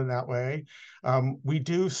fragile in that way. We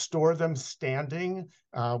do store them standing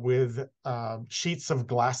with sheets of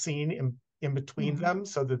glassine in between them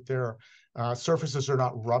so that their surfaces are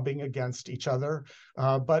not rubbing against each other.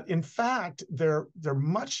 But in fact, they're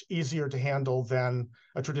much easier to handle than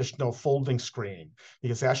a traditional folding screen,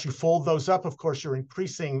 because as you fold those up, of course, you're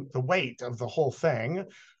increasing the weight of the whole thing.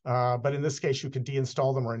 But in this case, you can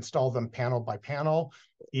deinstall them or install them panel by panel.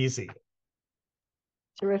 Easy.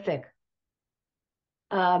 Terrific.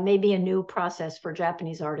 Maybe a new process for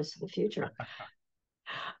Japanese artists in the future.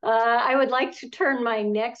 I would like to turn my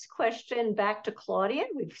next question back to Claudia.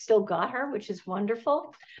 We've still got her, which is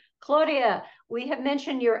wonderful. Claudia, we have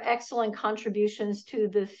mentioned your excellent contributions to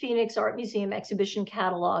the Phoenix Art Museum exhibition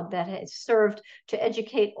catalog that has served to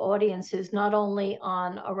educate audiences not only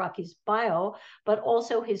on Araki's bio, but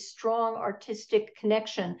also his strong artistic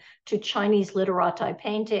connection to Chinese literati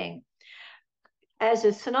painting. As a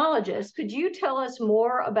sinologist, could you tell us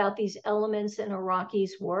more about these elements in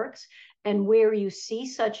Araki's works and where you see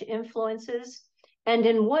such influences? And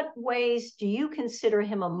in what ways do you consider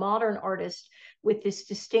him a modern artist with this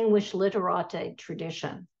distinguished literati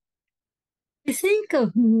tradition? I think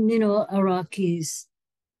of, Araki's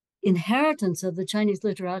inheritance of the Chinese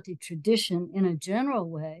literati tradition in a general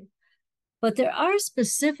way But there are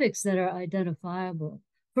specifics that are identifiable.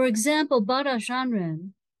 For example, Bada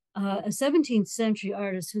Shanren, a 17th century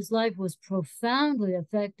artist whose life was profoundly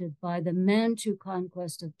affected by the Manchu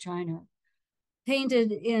conquest of China,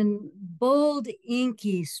 painted in bold,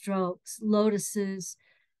 inky strokes, lotuses,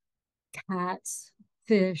 cats,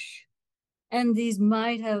 fish, and these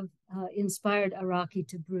might have inspired Araki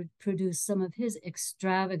to produce some of his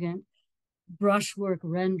extravagant brushwork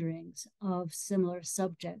renderings of similar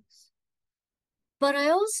subjects. But I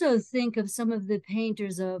also think of some of the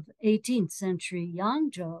painters of 18th century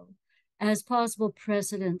Yangzhou as possible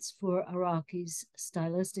precedents for Araki's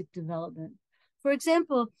stylistic development. For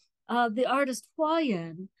example, the artist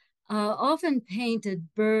Huayan often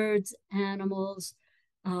painted birds, animals,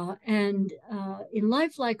 and in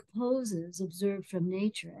lifelike poses observed from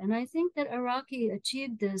nature. And I think that Araki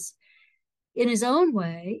achieved this in his own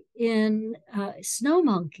way in snow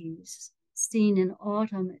monkeys seen in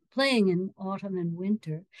autumn, playing in autumn and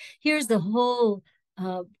winter. Here's the whole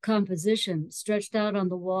composition stretched out on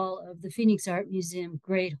the wall of the Phoenix Art Museum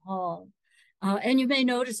Great Hall. And you may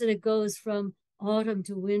notice that it goes from autumn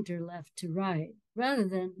to winter, left to right, rather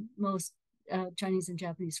than most Chinese and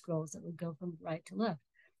Japanese scrolls that would go from right to left.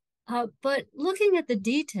 But looking at the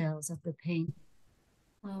details of the painting,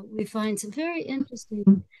 we find some very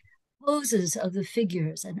interesting poses of the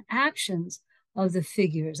figures and actions of the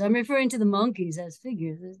figures. I'm referring to the monkeys as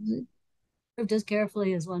figures, just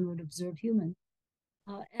carefully as one would observe humans.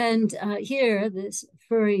 And here, this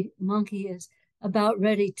furry monkey is about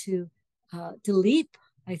ready to leap,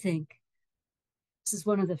 I think. This is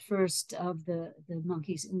one of the first of the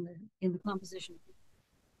monkeys in the composition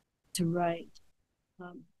to write.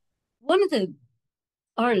 One of the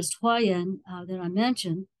artists, Huayan, that I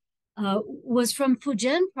mentioned, was from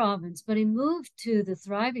Fujian province, but he moved to the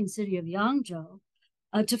thriving city of Yangzhou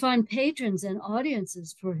to find patrons and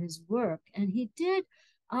audiences for his work. And he did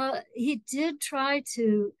try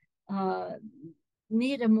to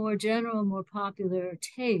meet a more general, more popular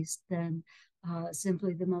taste than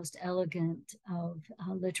simply the most elegant of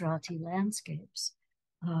literati landscapes.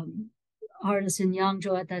 Artists in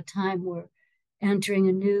Yangzhou at that time were entering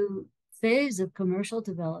a new phase of commercial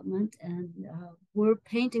development and were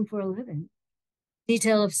painting for a living.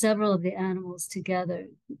 Detail of several of the animals together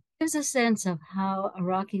gives a sense of how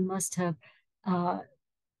Araki must have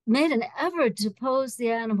made an effort to pose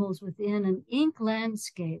the animals within an ink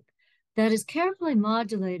landscape that is carefully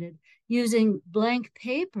modulated using blank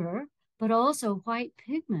paper, but also white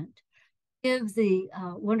pigment, give the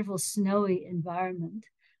wonderful snowy environment.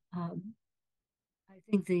 I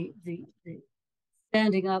think the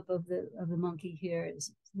standing up of the monkey here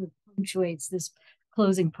punctuates this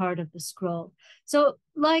closing part of the scroll. So,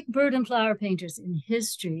 like bird and flower painters in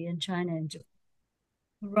history in China and Japan,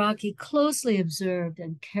 Araki closely observed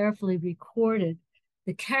and carefully recorded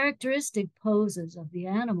the characteristic poses of the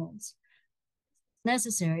animals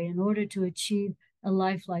necessary in order to achieve a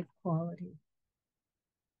lifelike quality.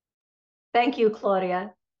 Thank you,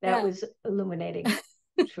 Claudia. That was illuminating.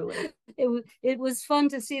 Truly. It was fun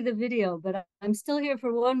to see the video, but I'm still here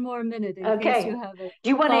for one more minute in case you have a do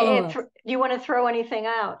you want to throw anything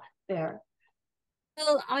out there?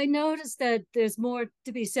 Well, I noticed that there's more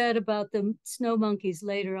to be said about the snow monkeys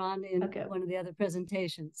later on in one of the other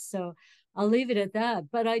presentations, so I'll leave it at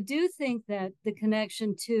that. But I do think that the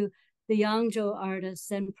connection to the Yangzhou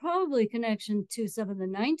artists and probably connection to some of the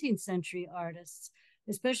 19th century artists,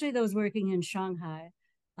 especially those working in Shanghai,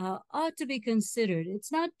 ought to be considered.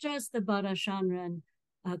 It's not just the Bada Shanren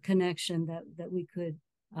connection that we could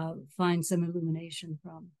find some illumination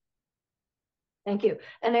from. Thank you.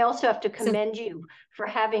 And I also have to commend you for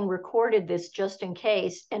having recorded this just in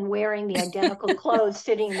case and wearing the identical clothes,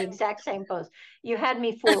 sitting in the exact same pose. You had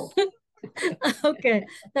me fooled. Okay,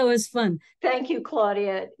 that was fun. Thank you,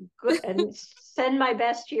 Claudia. Good, and send my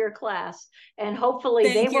best to your class. And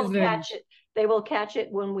hopefully they will catch it. They will catch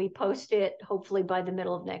it when we post it, hopefully by the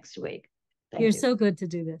middle of next week. You're so good to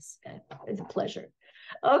do this. It's a pleasure.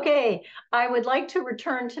 Okay, I would like to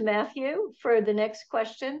return to Matthew for the next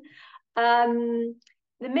question. The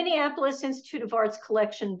Minneapolis Institute of Arts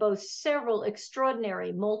collection boasts several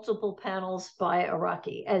extraordinary multiple panels by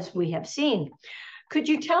Araki, as we have seen. Could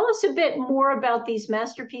you tell us a bit more about these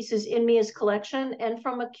masterpieces in Mia's collection? And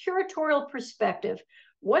from a curatorial perspective,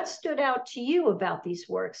 what stood out to you about these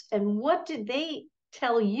works? And what did they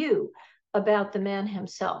tell you about the man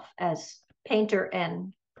himself as painter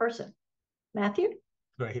and person? Matthew?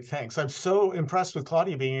 Great, thanks. I'm so impressed with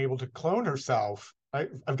Claudia being able to clone herself.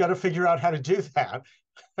 I've got to figure out how to do that.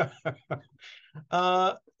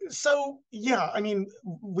 So, yeah, I mean,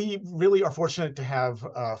 we really are fortunate to have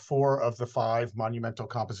 4 of the 5 monumental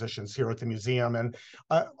compositions here at the museum. And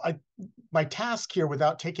my task here,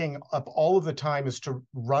 without taking up all of the time, is to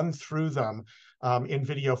run through them in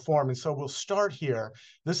video form. And so we'll start here.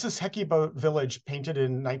 This is Hekiba Village, painted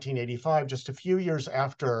in 1985, just a few years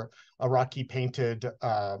after Araki painted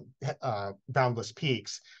Boundless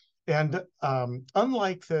Peaks. And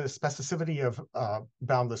unlike the specificity of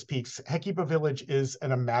Boundless Peaks, Hekiba Village is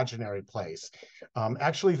an imaginary place.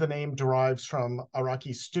 Actually, the name derives from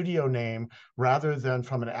Araki's studio name rather than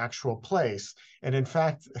from an actual place. And in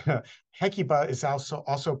fact, Hekiba is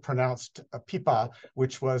also pronounced Pipa,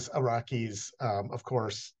 which was Araki's, of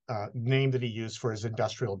course, name that he used for his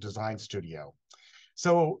industrial design studio.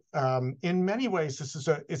 So in many ways,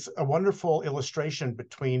 it's a wonderful illustration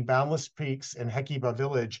between Boundless Peaks and Hekiba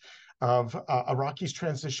Village of Araki's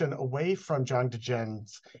transition away from Zhang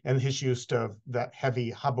Dezhen's and his use of that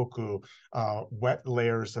heavy haboku, wet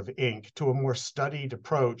layers of ink, to a more studied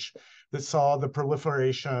approach that saw the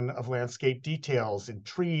proliferation of landscape details in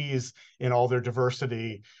trees in all their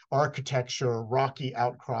diversity, architecture, rocky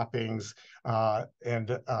outcroppings,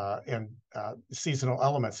 and seasonal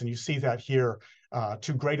elements. And you see that here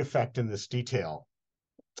to great effect in this detail.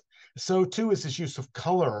 So too is his use of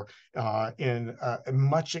color in a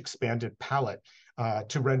much expanded palette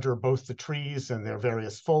to render both the trees and their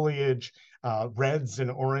various foliage, reds and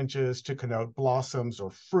oranges to connote blossoms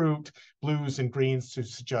or fruit, blues and greens to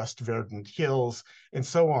suggest verdant hills, and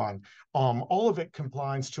so on. All of it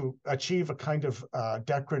combines to achieve a kind of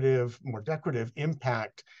more decorative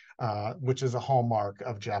impact, which is a hallmark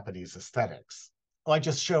of Japanese aesthetics. I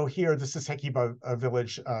just show here, this is Hekiba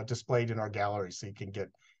Village displayed in our gallery, so you can get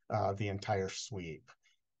the entire sweep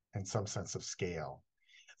and some sense of scale.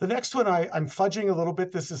 The next one, I'm fudging a little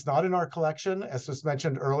bit. This is not in our collection. As was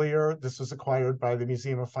mentioned earlier, this was acquired by the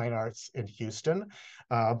Museum of Fine Arts in Houston,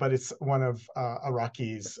 but it's one of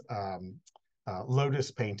Araki's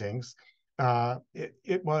Lotus paintings.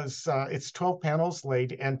 It's 12 panels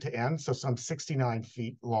laid end to end, so some 69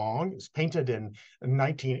 feet long. It was painted in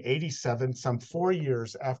 1987, some 4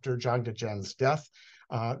 years after Zhang Dezhen's death.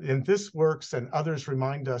 And this works and others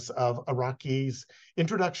remind us of Araki's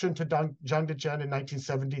introduction to Zhang Dezhen in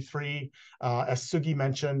 1973. As Sugi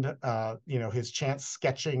mentioned, his chance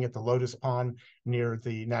sketching at the Lotus Pond near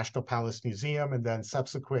the National Palace Museum, and then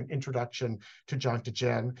subsequent introduction to Zhang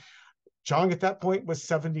Dezhen. Zhang at that point was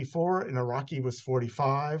 74 and Araki was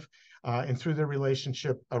 45. And through their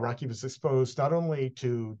relationship, Araki was exposed not only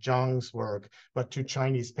to Zhang's work, but to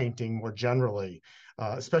Chinese painting more generally,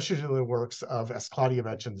 especially to the works of, as Claudia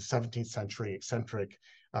mentioned, the 17th century eccentric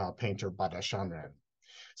painter Bada Shanren.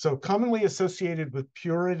 So commonly associated with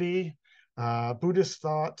purity, Buddhist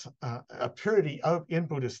thought, in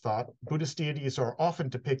Buddhist thought, Buddhist deities are often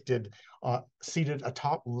depicted seated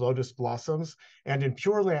atop lotus blossoms, and in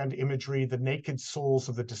Pure Land imagery, the naked souls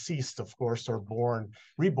of the deceased, of course, are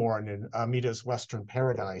reborn in Amita's Western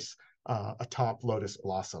paradise atop lotus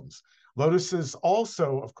blossoms. Lotuses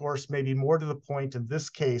also, of course, maybe more to the point in this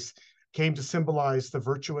case, came to symbolize the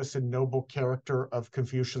virtuous and noble character of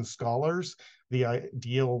Confucian scholars, the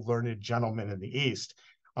ideal learned gentleman in the East.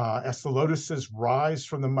 As the lotuses rise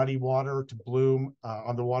from the muddy water to bloom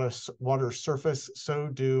on the water surface, so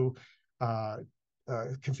do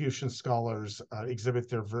Confucian scholars exhibit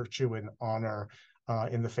their virtue and honor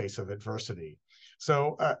in the face of adversity.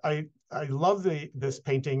 So I love this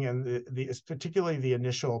painting, and particularly the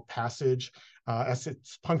initial passage, as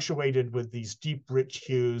it's punctuated with these deep, rich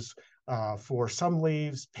hues. For some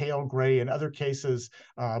leaves, pale gray in other cases,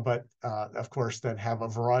 but of course then have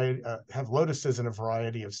lotuses in a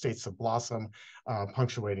variety of states of blossom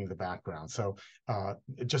punctuating the background. So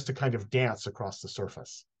just a kind of dance across the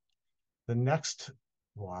surface. The next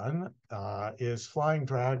one is Flying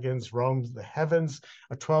Dragons Roam the Heavens,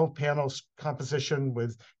 a 12 panels composition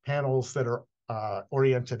with panels that are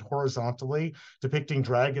oriented horizontally, depicting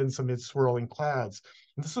dragons amid swirling clouds.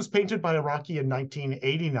 And this was painted by Araki in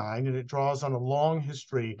 1989, and it draws on a long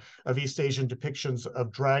history of East Asian depictions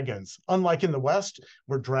of dragons. Unlike in the West,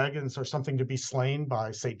 where dragons are something to be slain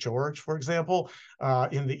by St. George, for example,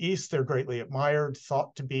 in the East, they're greatly admired,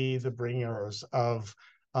 thought to be the bringers of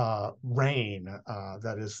rain,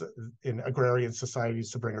 that is, in agrarian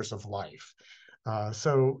societies, the bringers of life.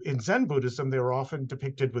 So in Zen Buddhism, they were often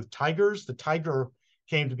depicted with tigers. The tiger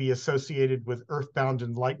came to be associated with earthbound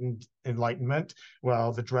enlightenment,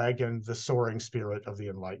 while the dragon, the soaring spirit of the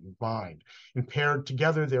enlightened mind. And paired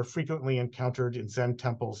together, they're frequently encountered in Zen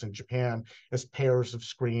temples in Japan as pairs of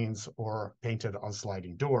screens or painted on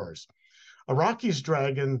sliding doors. Araki's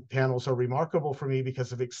dragon panels are remarkable for me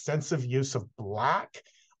because of extensive use of black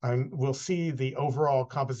We'll see the overall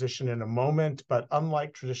composition in a moment, but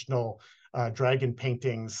unlike traditional dragon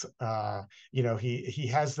paintings, he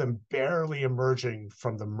has them barely emerging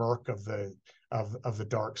from the murk of the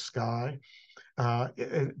dark sky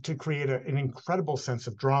to create an incredible sense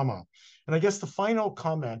of drama. And I guess the final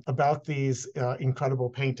comment about these incredible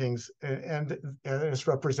paintings, and it's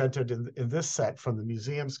represented in this set from the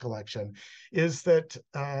museum's collection, is that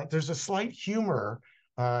there's a slight humor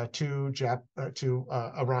to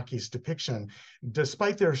Araki's depiction.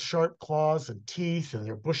 Despite their sharp claws and teeth and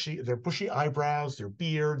their bushy eyebrows, their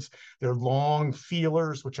beards, their long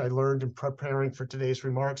feelers, which I learned in preparing for today's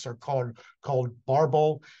remarks are called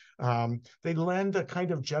barbel. They lend a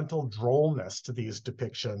kind of gentle drollness to these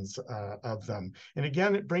depictions of them. And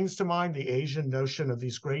again, it brings to mind the Asian notion of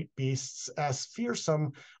these great beasts as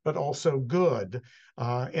fearsome, but also good.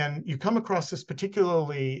 And you come across this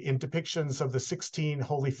particularly in depictions of the 16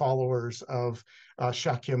 holy followers of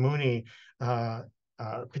Shakyamuni,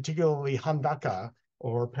 particularly Handaka,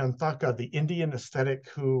 or Panthaka, the Indian ascetic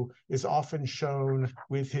who is often shown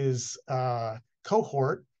with his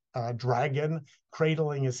cohort, dragon,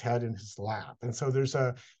 cradling his head in his lap. And so there's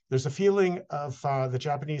a feeling of, the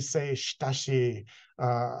Japanese say shitashi,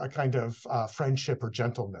 a kind of friendship or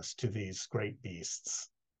gentleness to these great beasts.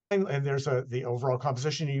 And there's the overall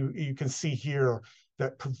composition. You can see here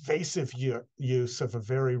that pervasive use of a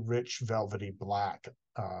very rich velvety black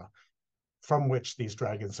from which these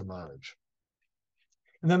dragons emerge.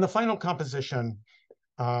 And then the final composition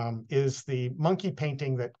is the monkey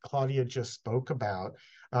painting that Claudia just spoke about.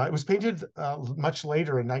 It was painted much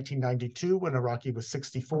later in 1992 when Araki was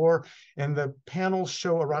 64, and the panels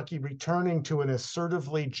show Araki returning to an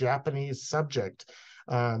assertively Japanese subject.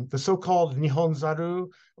 The so-called Nihonzaru,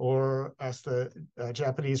 or as the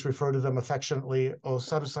Japanese refer to them affectionately,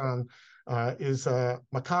 Osaru-san, is a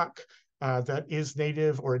macaque that is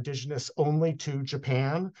native or indigenous only to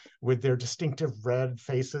Japan, with their distinctive red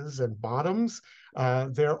faces and bottoms.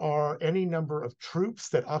 There are any number of troops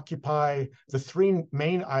that occupy the three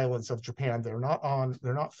main islands of Japan. They're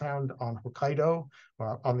not found on Hokkaido,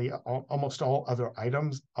 on the almost all other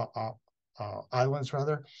islands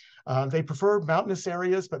rather. They prefer mountainous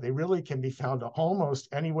areas, but they really can be found almost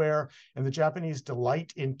anywhere, and the Japanese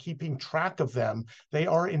delight in keeping track of them. They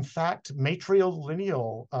are, in fact,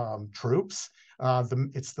 matrilineal troops.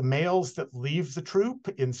 It's the males that leave the troop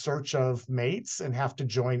in search of mates and have to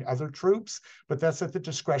join other troops, but that's at the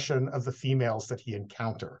discretion of the females that he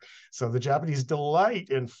encounter. So the Japanese delight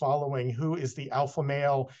in following who is the alpha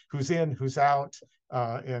male, who's in, who's out,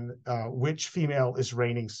 and which female is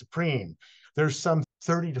reigning supreme. There's some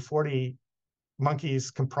 30 to 40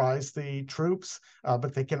 monkeys comprise the troops,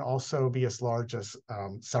 but they can also be as large as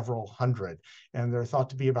several hundred. And there are thought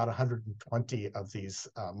to be about 120 of these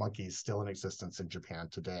monkeys still in existence in Japan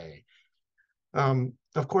today.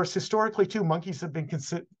 Of course, historically too, monkeys have been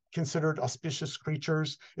considered auspicious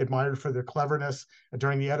creatures, admired for their cleverness.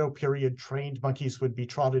 During the Edo period, trained monkeys would be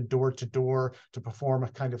trotted door to door to perform a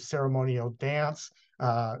kind of ceremonial dance,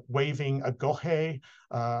 waving a gohei,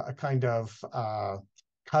 a kind of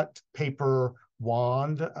cut paper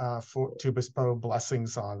wand to bestow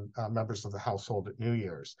blessings on members of the household at New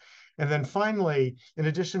Year's. And then finally, in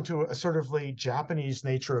addition to assertively Japanese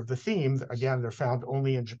nature of the theme, again, they're found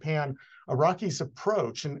only in Japan, Araki's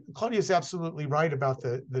approach, and Claudia is absolutely right about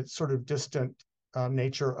the sort of distant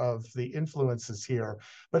nature of the influences here,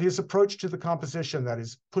 but his approach to the composition, that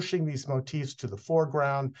is pushing these motifs to the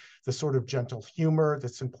foreground, the sort of gentle humor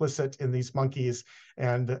that's implicit in these monkeys,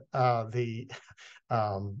 and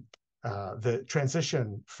the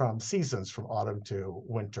transition from seasons, from autumn to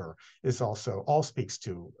winter, is also all speaks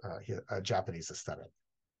to a Japanese aesthetic.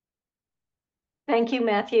 Thank you,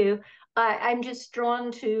 Matthew. I'm just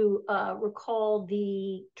drawn to recall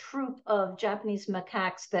the troupe of Japanese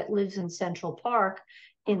macaques that lives in Central Park,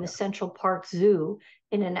 in the Central Park Zoo,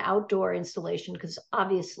 in an outdoor installation, because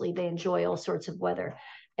obviously they enjoy all sorts of weather.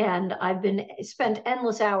 And I've spent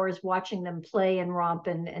endless hours watching them play and romp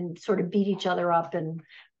and sort of beat each other up and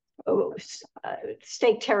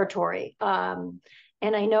stake territory.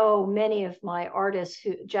 And I know many of my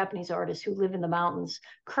Japanese artists who live in the mountains,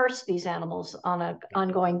 curse these animals on an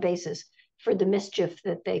ongoing basis for the mischief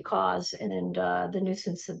that they cause and the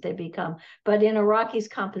nuisance that they become. But in Araki's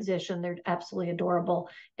composition, they're absolutely adorable,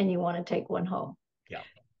 and you want to take one home. Yeah.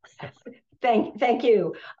 Thank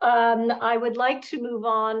you. I would like to move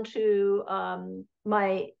on to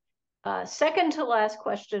my second to last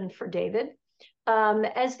question for David.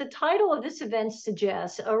 As the title of this event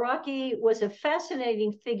suggests, Araki was a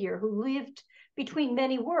fascinating figure who lived between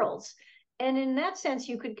many worlds. And in that sense,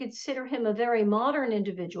 you could consider him a very modern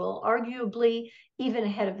individual, arguably even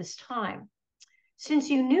ahead of his time. Since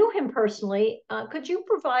you knew him personally, could you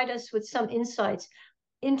provide us with some insights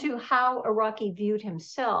into how Araki viewed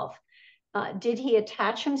himself? Did he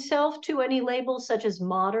attach himself to any labels such as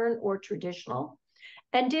modern or traditional?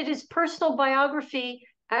 And did his personal biography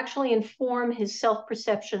actually inform his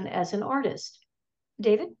self-perception as an artist?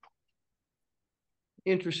 David?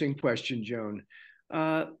 Interesting question, Joan.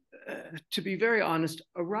 To be very honest,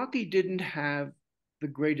 Araki didn't have the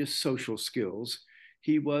greatest social skills.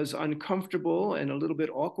 He was uncomfortable and a little bit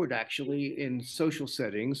awkward, actually, in social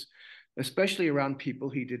settings, especially around people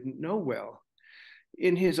he didn't know well.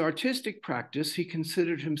 In his artistic practice, he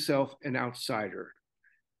considered himself an outsider.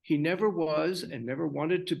 He never was and never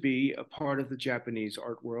wanted to be a part of the Japanese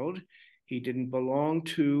art world. He didn't belong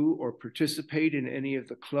to or participate in any of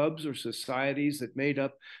the clubs or societies that made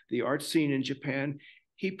up the art scene in Japan.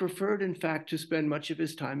 He preferred, in fact, to spend much of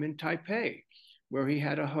his time in Taipei, where he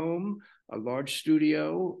had a home, a large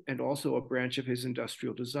studio, and also a branch of his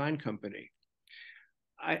industrial design company.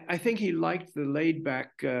 I think he liked the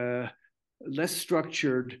laid-back, less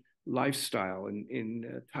structured lifestyle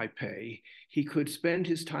in Taipei. He could spend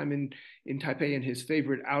his time in Taipei in his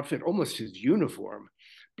favorite outfit, almost his uniform,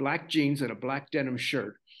 black jeans and a black denim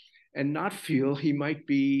shirt, and not feel he might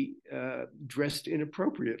be dressed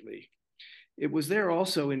inappropriately. It was there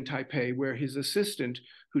also in Taipei where his assistant,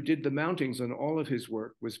 who did the mountings on all of his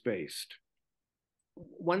work, was based.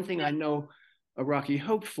 One thing I know Araki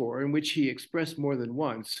hoped for, in which he expressed more than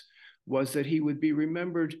once, was that he would be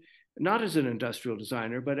remembered not as an industrial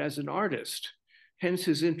designer, but as an artist. Hence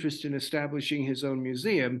his interest in establishing his own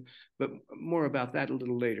museum, but more about that a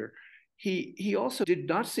little later. He also did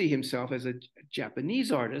not see himself as a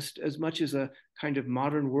Japanese artist as much as a kind of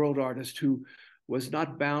modern world artist who was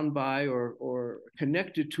not bound by or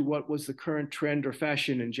connected to what was the current trend or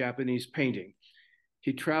fashion in Japanese painting.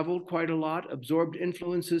 He traveled quite a lot, absorbed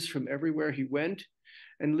influences from everywhere he went,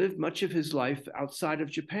 and lived much of his life outside of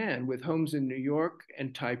Japan, with homes in New York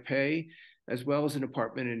and Taipei, as well as an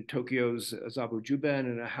apartment in Tokyo's Zabujuban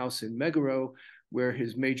and a house in Meguro, where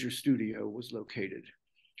his major studio was located.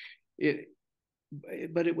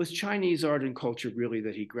 But it was Chinese art and culture really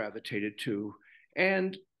that he gravitated to,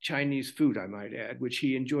 and Chinese food, I might add, which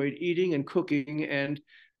he enjoyed eating and cooking, and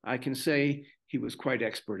I can say he was quite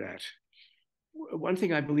expert at. One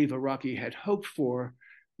thing I believe Araki had hoped for,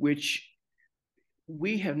 which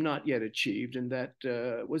we have not yet achieved, and that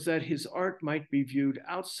was that his art might be viewed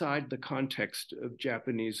outside the context of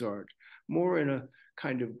Japanese art, more in a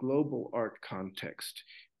kind of global art context.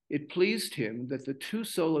 It pleased him that the 2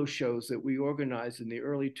 solo shows that we organized in the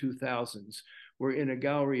early 2000s were in a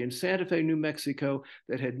gallery in Santa Fe, New Mexico,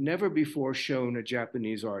 that had never before shown a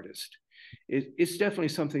Japanese artist. It's definitely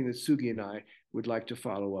something that Sugi and I would like to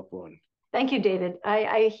follow up on. Thank you, David.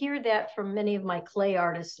 I hear that from many of my clay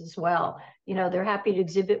artists as well. You know, they're happy to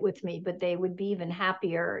exhibit with me, but they would be even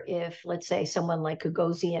happier if, let's say, someone like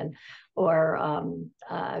Gagosian or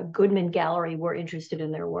Goodman Gallery were interested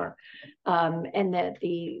in their work, and that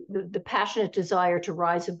the passionate desire to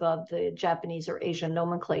rise above the Japanese or Asian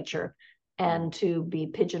nomenclature and to be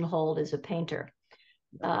pigeonholed as a painter.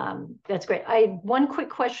 That's great. I had one quick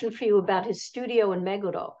question for you about his studio in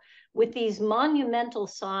Meguro. With these monumental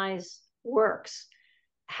size works,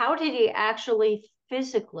 how did he actually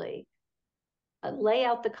physically lay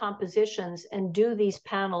out the compositions and do these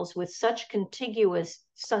panels with such contiguous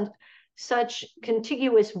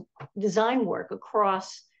design work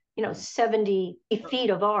across 70 feet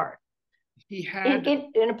of art? He had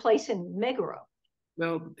in a place in Meguro.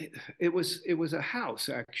 Well, it was a house,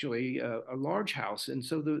 actually, a large house, and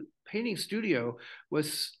so the painting studio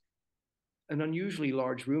was an unusually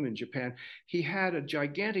large room in Japan. He had a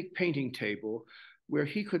gigantic painting table where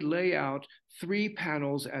he could lay out 3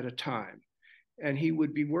 panels at a time. And he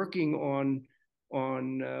would be working on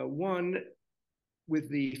one with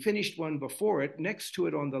the finished one before it, next to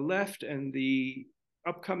it on the left, and the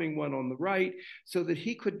upcoming one on the right, so that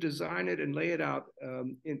he could design it and lay it out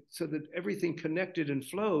so that everything connected and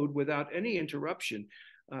flowed without any interruption.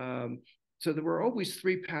 So there were always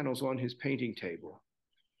 3 panels on his painting table.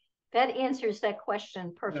 That answers that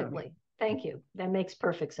question perfectly. Yeah. Thank you. That makes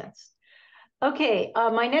perfect sense. Okay,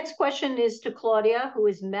 my next question is to Claudia, who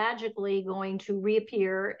is magically going to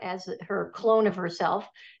reappear as her clone of herself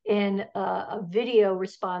in a video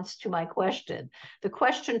response to my question. The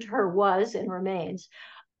question to her was, and remains,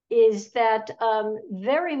 is that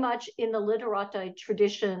very much in the literati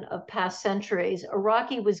tradition of past centuries,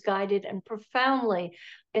 Araki was guided and profoundly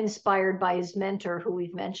inspired by his mentor, who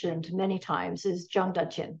we've mentioned many times, is Zhang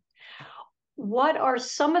Daqin. what are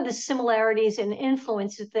some of the similarities and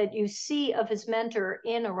influences that you see of his mentor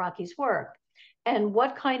in Araki's work? And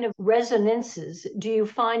what kind of resonances do you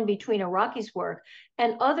find between Araki's work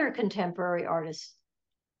and other contemporary artists?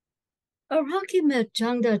 Araki met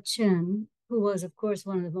Changda Chen, who was, of course,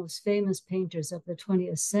 one of the most famous painters of the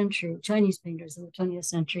 20th century, Chinese painters of the 20th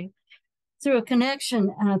century, through a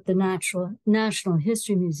connection at the National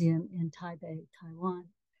History Museum in Taipei, Taiwan.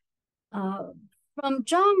 From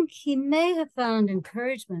Zhang, he may have found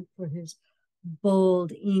encouragement for his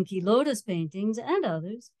bold, inky lotus paintings and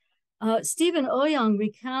others. Stephen Ouyang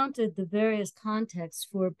recounted the various contexts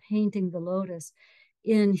for painting the lotus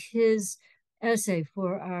in his essay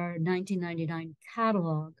for our 1999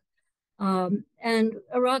 catalog. And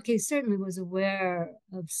Araki certainly was aware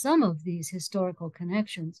of some of these historical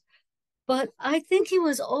connections. But I think he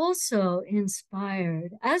was also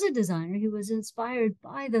inspired, as a designer, he was inspired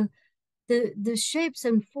by the shapes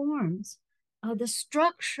and forms, the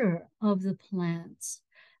structure of the plants.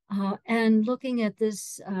 And looking at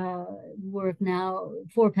this work now,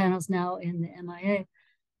 4 panels now in the MIA,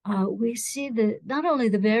 we see not only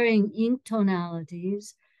the varying ink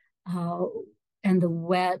tonalities and the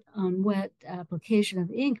wet on wet application of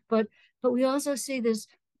ink, but we also see this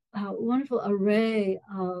wonderful array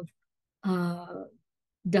of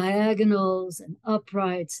diagonals and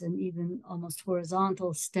uprights and even almost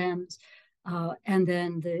horizontal stems, and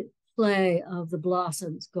then the play of the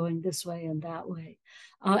blossoms going this way and that way.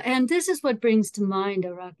 And this is what brings to mind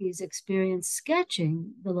Araki's experience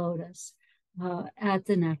sketching the lotus at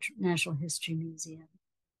the National History Museum.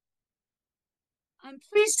 I'm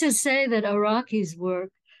pleased to say that Araki's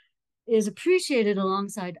work is appreciated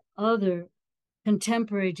alongside other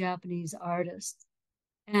contemporary Japanese artists.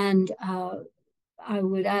 And I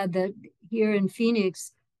would add that here in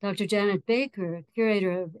Phoenix, Dr. Janet Baker,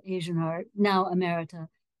 curator of Asian art, now emerita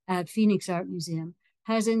at Phoenix Art Museum,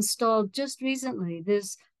 has installed just recently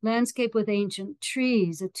this landscape with ancient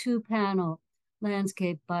trees, a 2-panel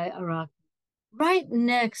landscape by Araki, right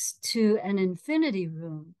next to an infinity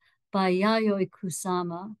room by Yayoi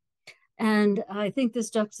Kusama. And I think this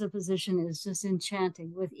juxtaposition is just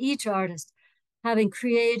enchanting, with each artist having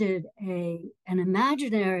created an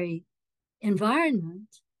imaginary environment,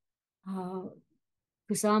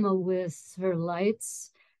 Kusama with her lights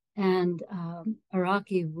and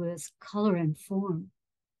Araki with color and form.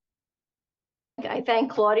 I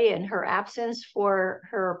thank Claudia in her absence for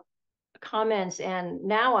her comments, and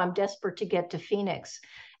now I'm desperate to get to Phoenix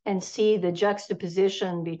and see the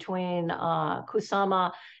juxtaposition between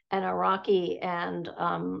Kusama and Araki. And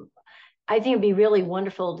I think it'd be really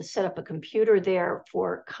wonderful to set up a computer there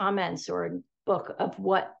for comments or a book of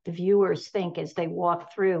what the viewers think as they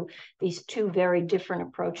walk through these 2 very different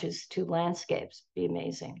approaches to landscapes. It'd be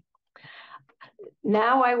amazing.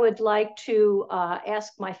 Now I would like to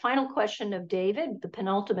ask my final question of David, the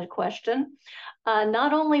penultimate question.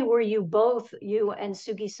 Not only were you and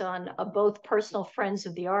Sugi-san, both personal friends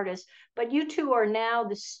of the artist, but you 2 are now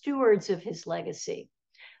the stewards of his legacy.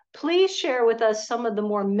 Please share with us some of the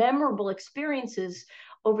more memorable experiences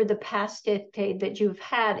over the past decade that you've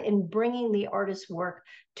had in bringing the artist's work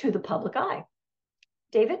to the public eye.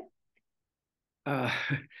 David?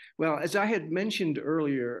 Well, as I had mentioned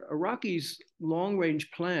earlier, Araki's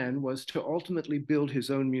long-range plan was to ultimately build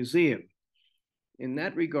his own museum. In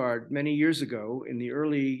that regard, many years ago, in the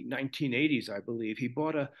early 1980s, I believe, he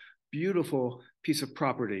bought a beautiful piece of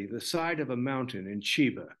property, the side of a mountain in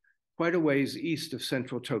Chiba, quite a ways east of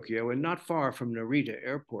central Tokyo and not far from Narita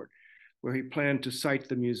Airport, where he planned to site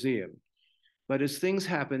the museum. But as things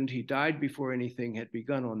happened, he died before anything had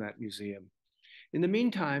begun on that museum. In the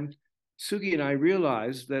meantime, Sugi and I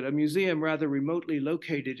realized that a museum rather remotely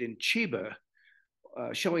located in Chiba,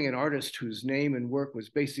 showing an artist whose name and work was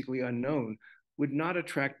basically unknown, would not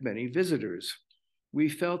attract many visitors. We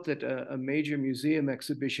felt that a major museum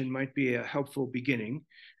exhibition might be a helpful beginning,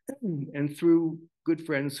 and through good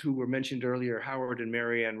friends who were mentioned earlier, Howard and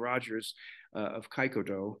Marianne Rogers of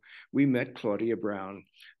Kaikodo, we met Claudia Brown,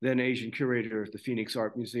 then Asian curator of the Phoenix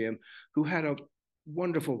Art Museum, who had a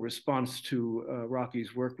wonderful response to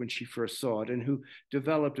Araki's work when she first saw it, and who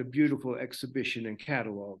developed a beautiful exhibition and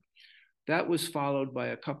catalog. That was followed by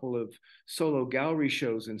a couple of solo gallery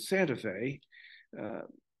shows in Santa Fe.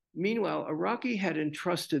 Meanwhile, Araki had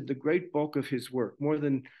entrusted the great bulk of his work, more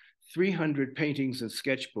than 300 paintings and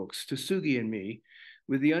sketchbooks, to Sugi and me,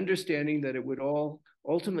 with the understanding that it would all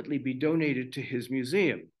ultimately be donated to his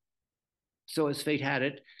museum. So as fate had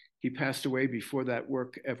it, he passed away before that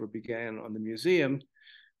work ever began on the museum.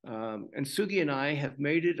 And Sugi and I have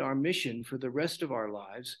made it our mission for the rest of our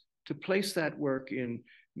lives to place that work in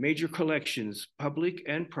major collections, public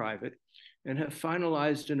and private, and have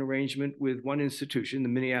finalized an arrangement with one institution, the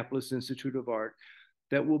Minneapolis Institute of Art,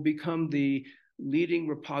 that will become the leading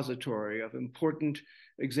repository of important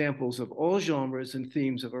examples of all genres and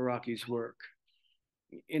themes of Araki's work.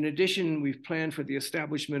 In addition, we've planned for the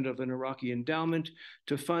establishment of an Araki endowment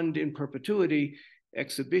to fund in perpetuity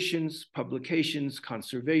exhibitions, publications,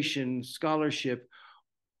 conservation, scholarship,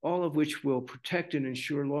 all of which will protect and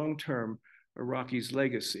ensure long-term Araki's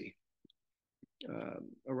legacy.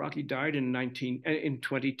 Araki died in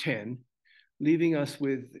 2010, leaving us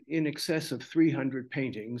with in excess of 300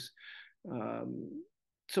 paintings.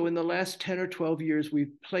 So in the last 10 or 12 years,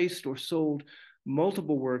 we've placed or sold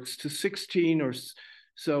multiple works to 16 or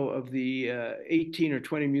so of the 18 or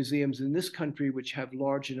 20 museums in this country, which have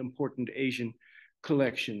large and important Asian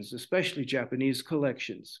collections, especially Japanese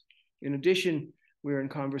collections. In addition, we're in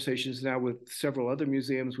conversations now with several other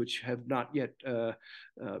museums which have not yet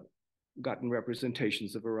gotten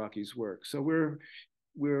representations of Araki's work. So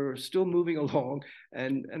we're still moving along,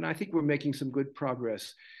 and I think we're making some good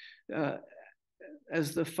progress.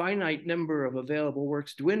 As the finite number of available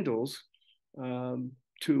works dwindles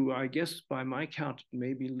to, I guess, by my count,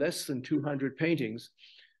 maybe less than 200 paintings,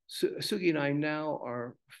 Sugi and I now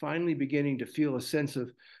are finally beginning to feel a sense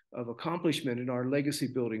of accomplishment in our legacy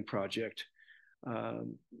building project.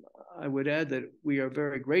 I would add that we are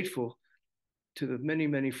very grateful to the many,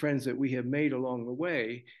 many friends that we have made along the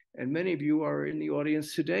way. And many of you are in the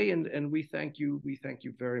audience today, and we thank you. We thank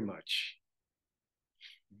you very much.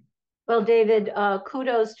 Well, David,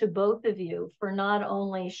 kudos to both of you for not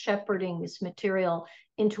only shepherding this material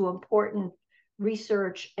into important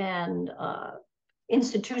research and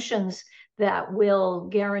institutions that will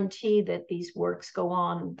guarantee that these works go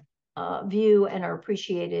on view and are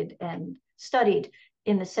appreciated and studied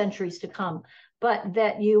in the centuries to come, but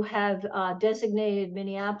that you have designated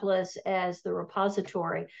Minneapolis as the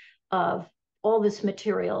repository of all this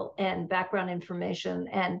material and background information,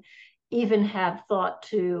 and even have thought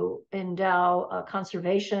to endow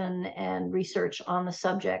conservation and research on the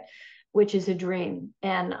subject, which is a dream.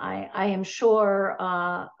 And I am sure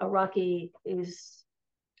Araki is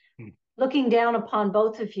looking down upon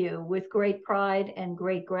both of you with great pride and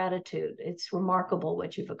great gratitude. It's remarkable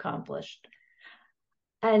what you've accomplished.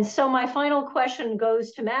 And so my final question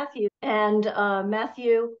goes to Matthew. And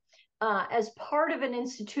Matthew, as part of an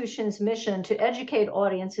institution's mission to educate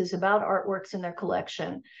audiences about artworks in their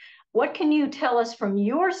collection, what can you tell us from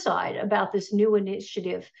your side about this new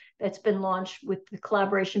initiative that's been launched with the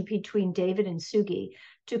collaboration between David and Sugi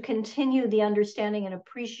to continue the understanding and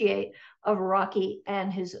appreciate of Araki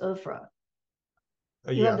and his oeuvre?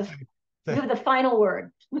 You have the final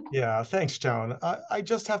word. Yeah, thanks, Joan. I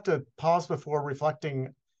just have to pause before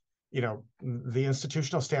reflecting, the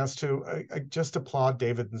institutional stance to I just applaud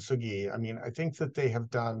David and Sugi. I mean, I think that they have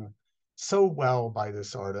done so well by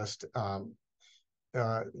this artist.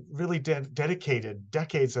 Really dedicated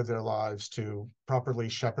decades of their lives to properly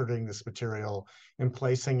shepherding this material and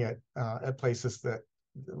placing it at places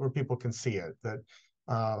where people can see it. That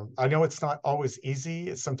I know it's not always easy;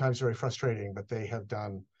 it's sometimes very frustrating, but they have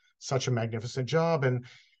done such a magnificent job. And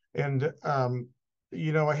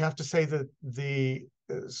I have to say that the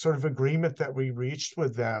sort of agreement that we reached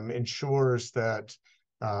with them ensures that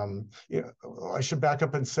I should back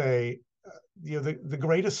up and say, the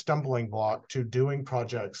greatest stumbling block to doing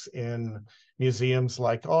projects in museums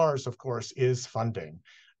like ours, of course, is funding.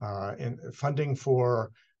 And funding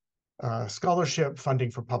for scholarship,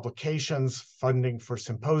 funding for publications, funding for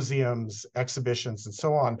symposiums, exhibitions, and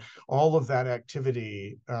so on. All of that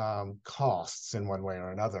activity costs in one way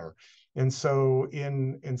or another. And so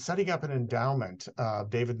in setting up an endowment,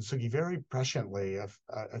 David and Sugi very presciently,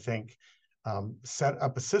 I think, set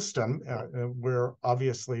up a system, we're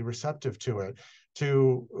obviously receptive to it,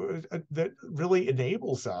 that really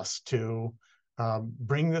enables us to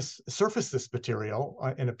surface this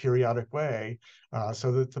material in a periodic way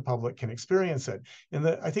so that the public can experience it. And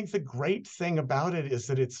I think the great thing about it is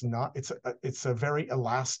that it's a very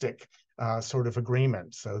elastic sort of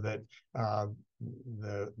agreement, so that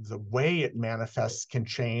the way it manifests can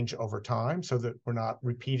change over time, so that we're not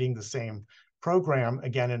repeating the same program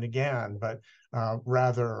again and again, but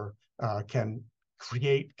rather can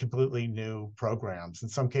create completely new programs. In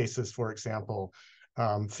some cases, for example,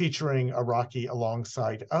 featuring Araki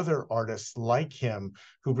alongside other artists like him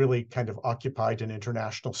who really kind of occupied an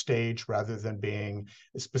international stage rather than being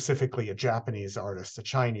specifically a Japanese artist, a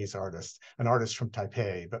Chinese artist, an artist from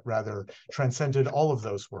Taipei, but rather transcended all of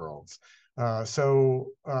those worlds.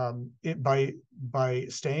 By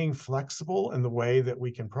staying flexible in the way that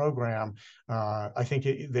we can program, I think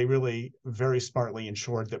they really very smartly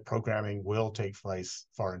ensured that programming will take place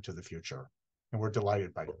far into the future, and we're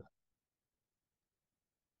delighted by that.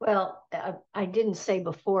 Well, I didn't say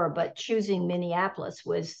before, but choosing Minneapolis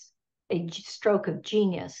was a stroke of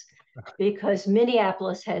genius, because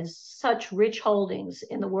Minneapolis has such rich holdings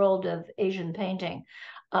in the world of Asian painting,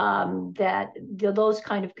 that those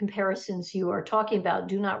kind of comparisons you are talking about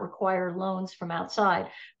do not require loans from outside,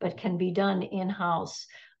 but can be done in-house.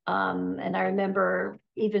 And I remember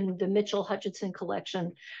even the Mitchell Hutchinson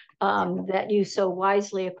collection that you so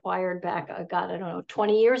wisely acquired back, God, I don't know,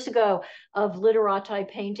 20 years ago, of literati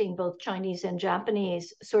painting, both Chinese and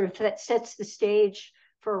Japanese, sort of that sets the stage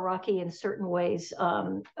for Araki in certain ways,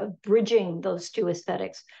 of bridging those two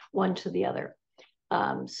aesthetics, one to the other.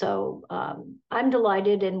 So I'm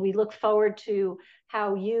delighted, and we look forward to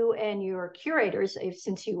how you and your curators,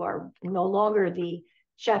 since you are no longer the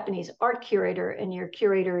Japanese art curator and your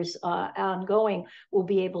curators ongoing, will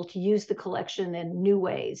be able to use the collection in new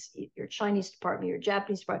ways. Your Chinese department, your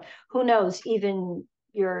Japanese department, who knows, even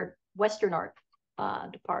your Western art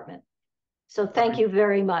department. So thank you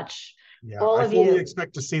very much. Yeah, all I of fully you.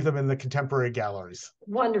 expect to see them in the contemporary galleries.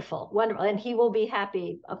 Wonderful, wonderful. And he will be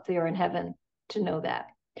happy up there in heaven to know that.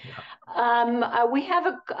 Yeah. We have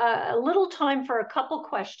a little time for a couple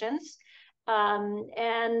questions. One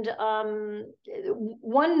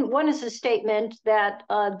is a statement that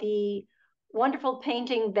the wonderful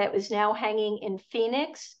painting that is now hanging in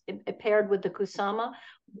Phoenix, paired with the Kusama,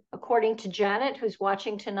 according to Janet, who's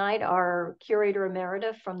watching tonight, our curator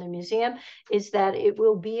emerita from the museum, is that it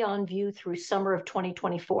will be on view through summer of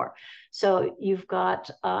 2024. So you've got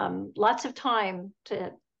lots of time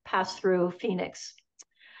to pass through Phoenix.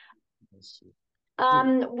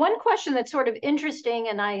 One question that's sort of interesting,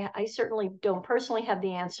 and I certainly don't personally have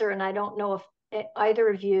the answer, and I don't know if either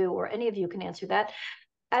of you or any of you can answer that.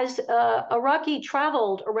 As Araki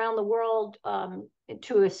traveled around the world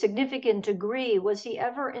to a significant degree, was he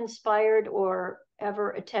ever inspired or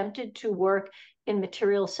ever attempted to work in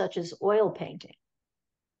materials such as oil painting?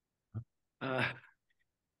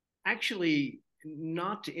 Actually,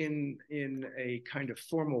 not in a kind of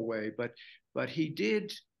formal way, but he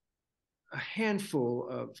did a handful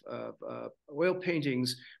of oil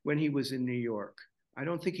paintings when he was in New York. I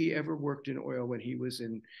don't think he ever worked in oil when he was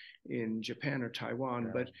in Japan or Taiwan,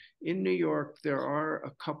 yeah. But in New York, there are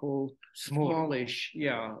a couple smallish,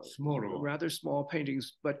 rather small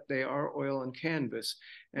paintings, but they are oil and canvas,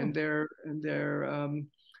 and they're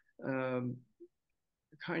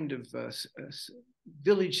kind of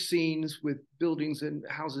village scenes with buildings and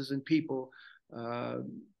houses and people,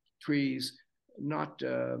 trees, not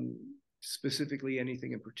specifically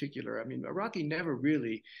anything in particular. I mean, Araki never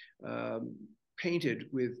really painted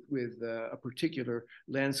with a particular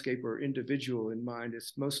landscape or individual in mind.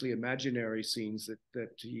 It's mostly imaginary scenes that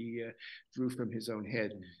he drew from his own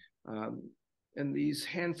head. And these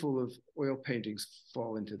handful of oil paintings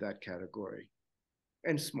fall into that category,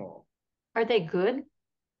 and small. Are they good?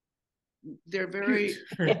 They're very...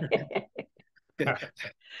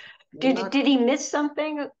 Did he miss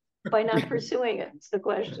something by not pursuing it? It's the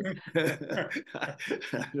question. I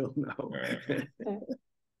don't know.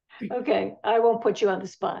 Okay, I won't put you on the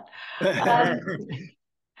spot.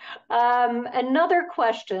 Another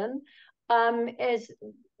question is,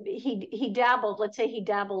 he dabbled, let's say he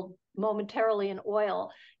dabbled momentarily in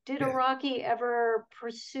oil. Did Araki ever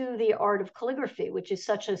pursue the art of calligraphy, which is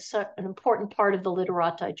such an important part of the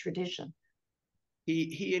literati tradition?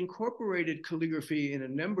 He incorporated calligraphy in a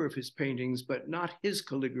number of his paintings, but not his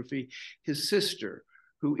calligraphy. His sister,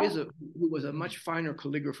 who was a much finer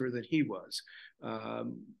calligrapher than he was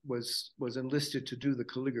enlisted to do the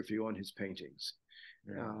calligraphy on his paintings.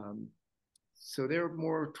 So they're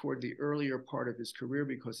more toward the earlier part of his career,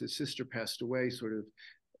 because his sister passed away sort of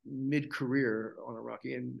mid-career on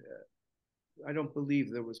Araki, and I don't believe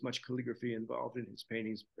there was much calligraphy involved in his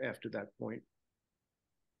paintings after that point.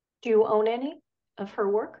 Do you own any of her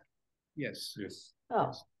work? Yes. Oh,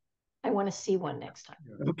 yes. I want to see one next time.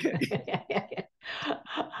 Okay.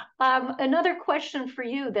 Another question for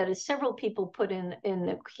you that is several people put in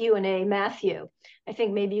the Q&A, Matthew. I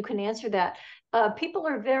think maybe you can answer that. People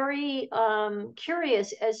are very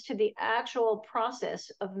curious as to the actual process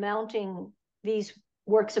of mounting these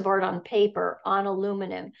works of art on paper, on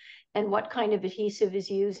aluminum, and what kind of adhesive is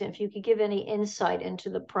used, and if you could give any insight into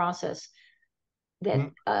the process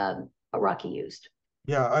that Araki used.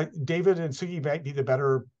 Yeah, David and Sugi might be the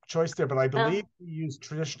better choice there, but I believe we use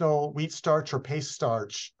traditional wheat starch or paste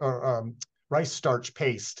starch, or rice starch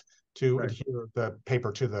paste to adhere the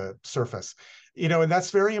paper to the surface. And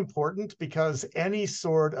that's very important because any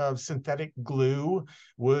sort of synthetic glue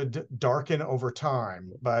would darken over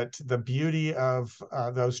time. But the beauty of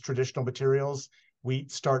those traditional materials,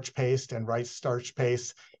 wheat starch paste and rice starch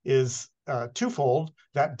paste, is twofold.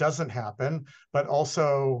 That doesn't happen, but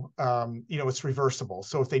also, it's reversible.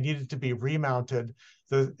 So if they needed to be remounted,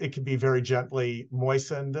 it can be very gently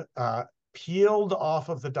moistened, peeled off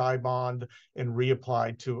of the dye bond and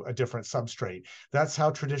reapplied to a different substrate. That's how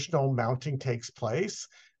traditional mounting takes place.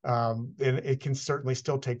 And it can certainly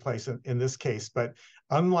still take place in this case, but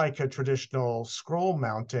unlike a traditional scroll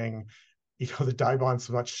mounting, the dye bond's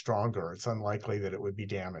much stronger. It's unlikely that it would be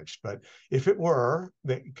damaged, but if it were,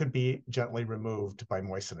 that could be gently removed by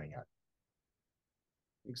moistening it.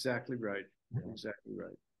 Exactly right. Exactly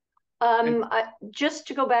right. Just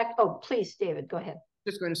to go back, oh, please, David, go ahead.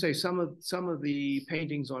 Just going to say some of the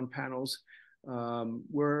paintings on panels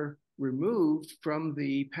were removed from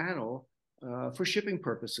the panel for shipping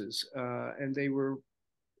purposes, and they were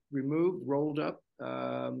removed, rolled up,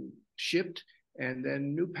 shipped, and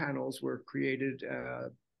then new panels were created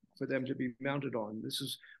for them to be mounted on. This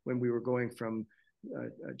is when we were going from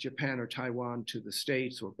Japan or Taiwan to the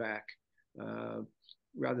States or back,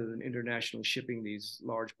 rather than international shipping these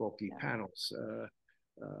large bulky panels.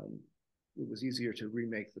 It was easier to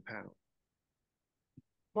remake the panel.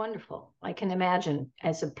 Wonderful. I can imagine,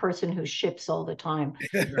 as a person who ships all the time.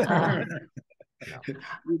 We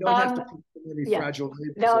don't have to put any fragile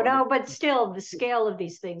No, but still, the scale of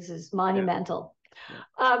these things is monumental.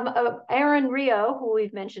 Aaron Rio, who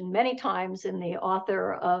we've mentioned many times, and the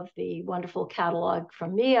author of the wonderful catalog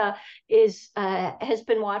from Mia, has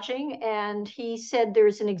been watching, and he said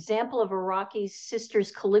there's an example of Araki's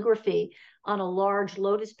sister's calligraphy on a large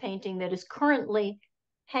lotus painting that is currently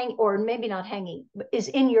or maybe not hanging, but is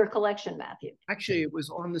in your collection, Matthew. Actually, it was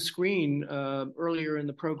on the screen earlier in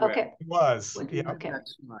the program. Okay. It was. Yeah. Okay.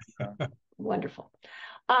 Wonderful.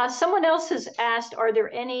 Someone else has asked, are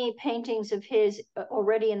there any paintings of his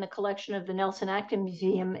already in the collection of the Nelson Atkins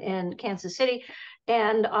Museum in Kansas City?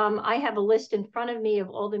 And I have a list in front of me of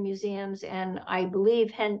all the museums, and I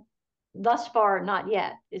believe thus far, not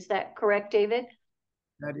yet. Is that correct, David?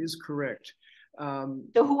 That is correct.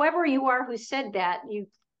 So whoever you are who said that, you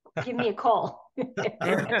give me a call.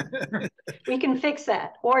 We can fix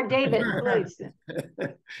that. Or David, please.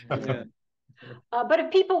 Yeah. But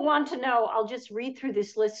if people want to know, I'll just read through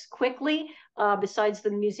this list quickly. Besides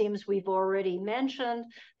the museums we've already mentioned,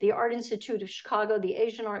 the Art Institute of Chicago, the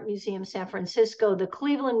Asian Art Museum, San Francisco, the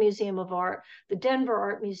Cleveland Museum of Art, the Denver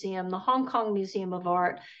Art Museum, the Hong Kong Museum of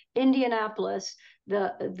Art, Indianapolis,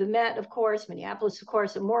 the Met, of course, Minneapolis, of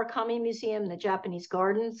course, the Murakami Museum, the Japanese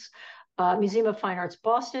Gardens, Museum of Fine Arts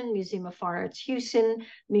Boston, Museum of Fine Arts Houston,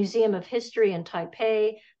 Museum of History in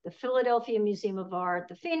Taipei, the Philadelphia Museum of Art,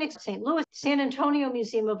 the Phoenix, St. Louis, San Antonio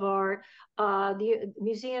Museum of Art, the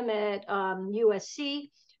museum at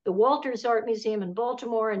USC, the Walters Art Museum in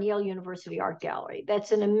Baltimore, and Yale University Art Gallery.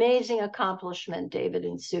 That's an amazing accomplishment, David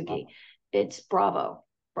and Sugi. It's bravo,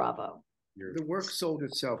 bravo. The work sold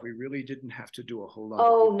itself. We really didn't have to do a whole lot.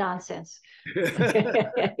 Oh, nonsense.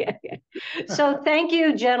 So thank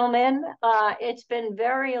you, gentlemen. It's been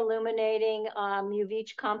very illuminating. You've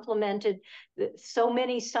each complimented so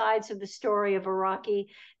many sides of the story of Araki,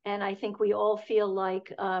 and I think we all feel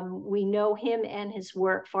like we know him and his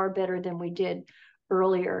work far better than we did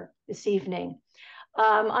earlier this evening.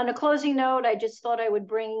 On a closing note, I just thought I would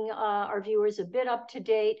bring our viewers a bit up to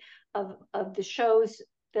date of the shows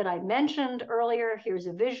that I mentioned earlier. Here's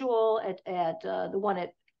a visual at the one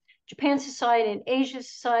at Japan Society and Asia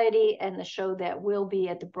Society, and the show that will be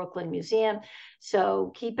at the Brooklyn Museum.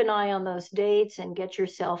 So keep an eye on those dates and get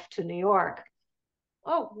yourself to New York.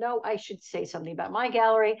 Oh, no, I should say something about my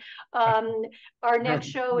gallery. Our next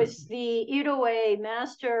show is the Itoe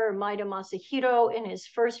master, Maeda Masahiro, in his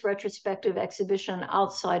first retrospective exhibition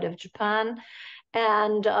outside of Japan.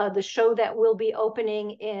 And the show that will be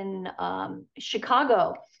opening in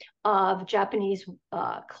Chicago of Japanese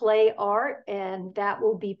clay art, and that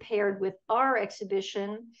will be paired with our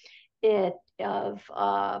exhibition of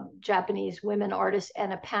Japanese women artists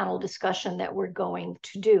and a panel discussion that we're going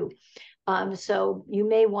to do. So you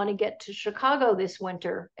may want to get to Chicago this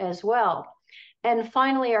winter as well. And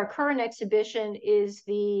finally, our current exhibition is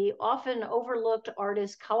the often overlooked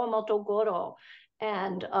artist Kawamoto Goro,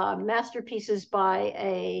 and masterpieces by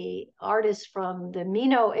an artist from the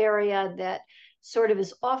Mino area that sort of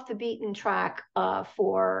is off the beaten track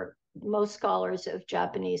for most scholars of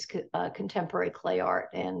Japanese contemporary clay art.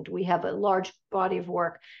 And we have a large body of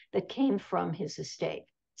work that came from his estate.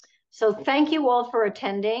 So thank you all for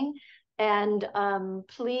attending. And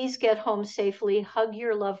please get home safely. Hug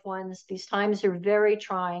your loved ones. These times are very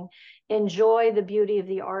trying. Enjoy the beauty of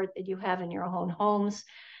the art that you have in your own homes,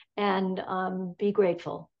 and be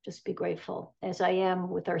grateful. Just be grateful, as I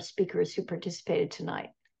am with our speakers who participated tonight.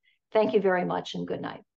 Thank you very much, and good night.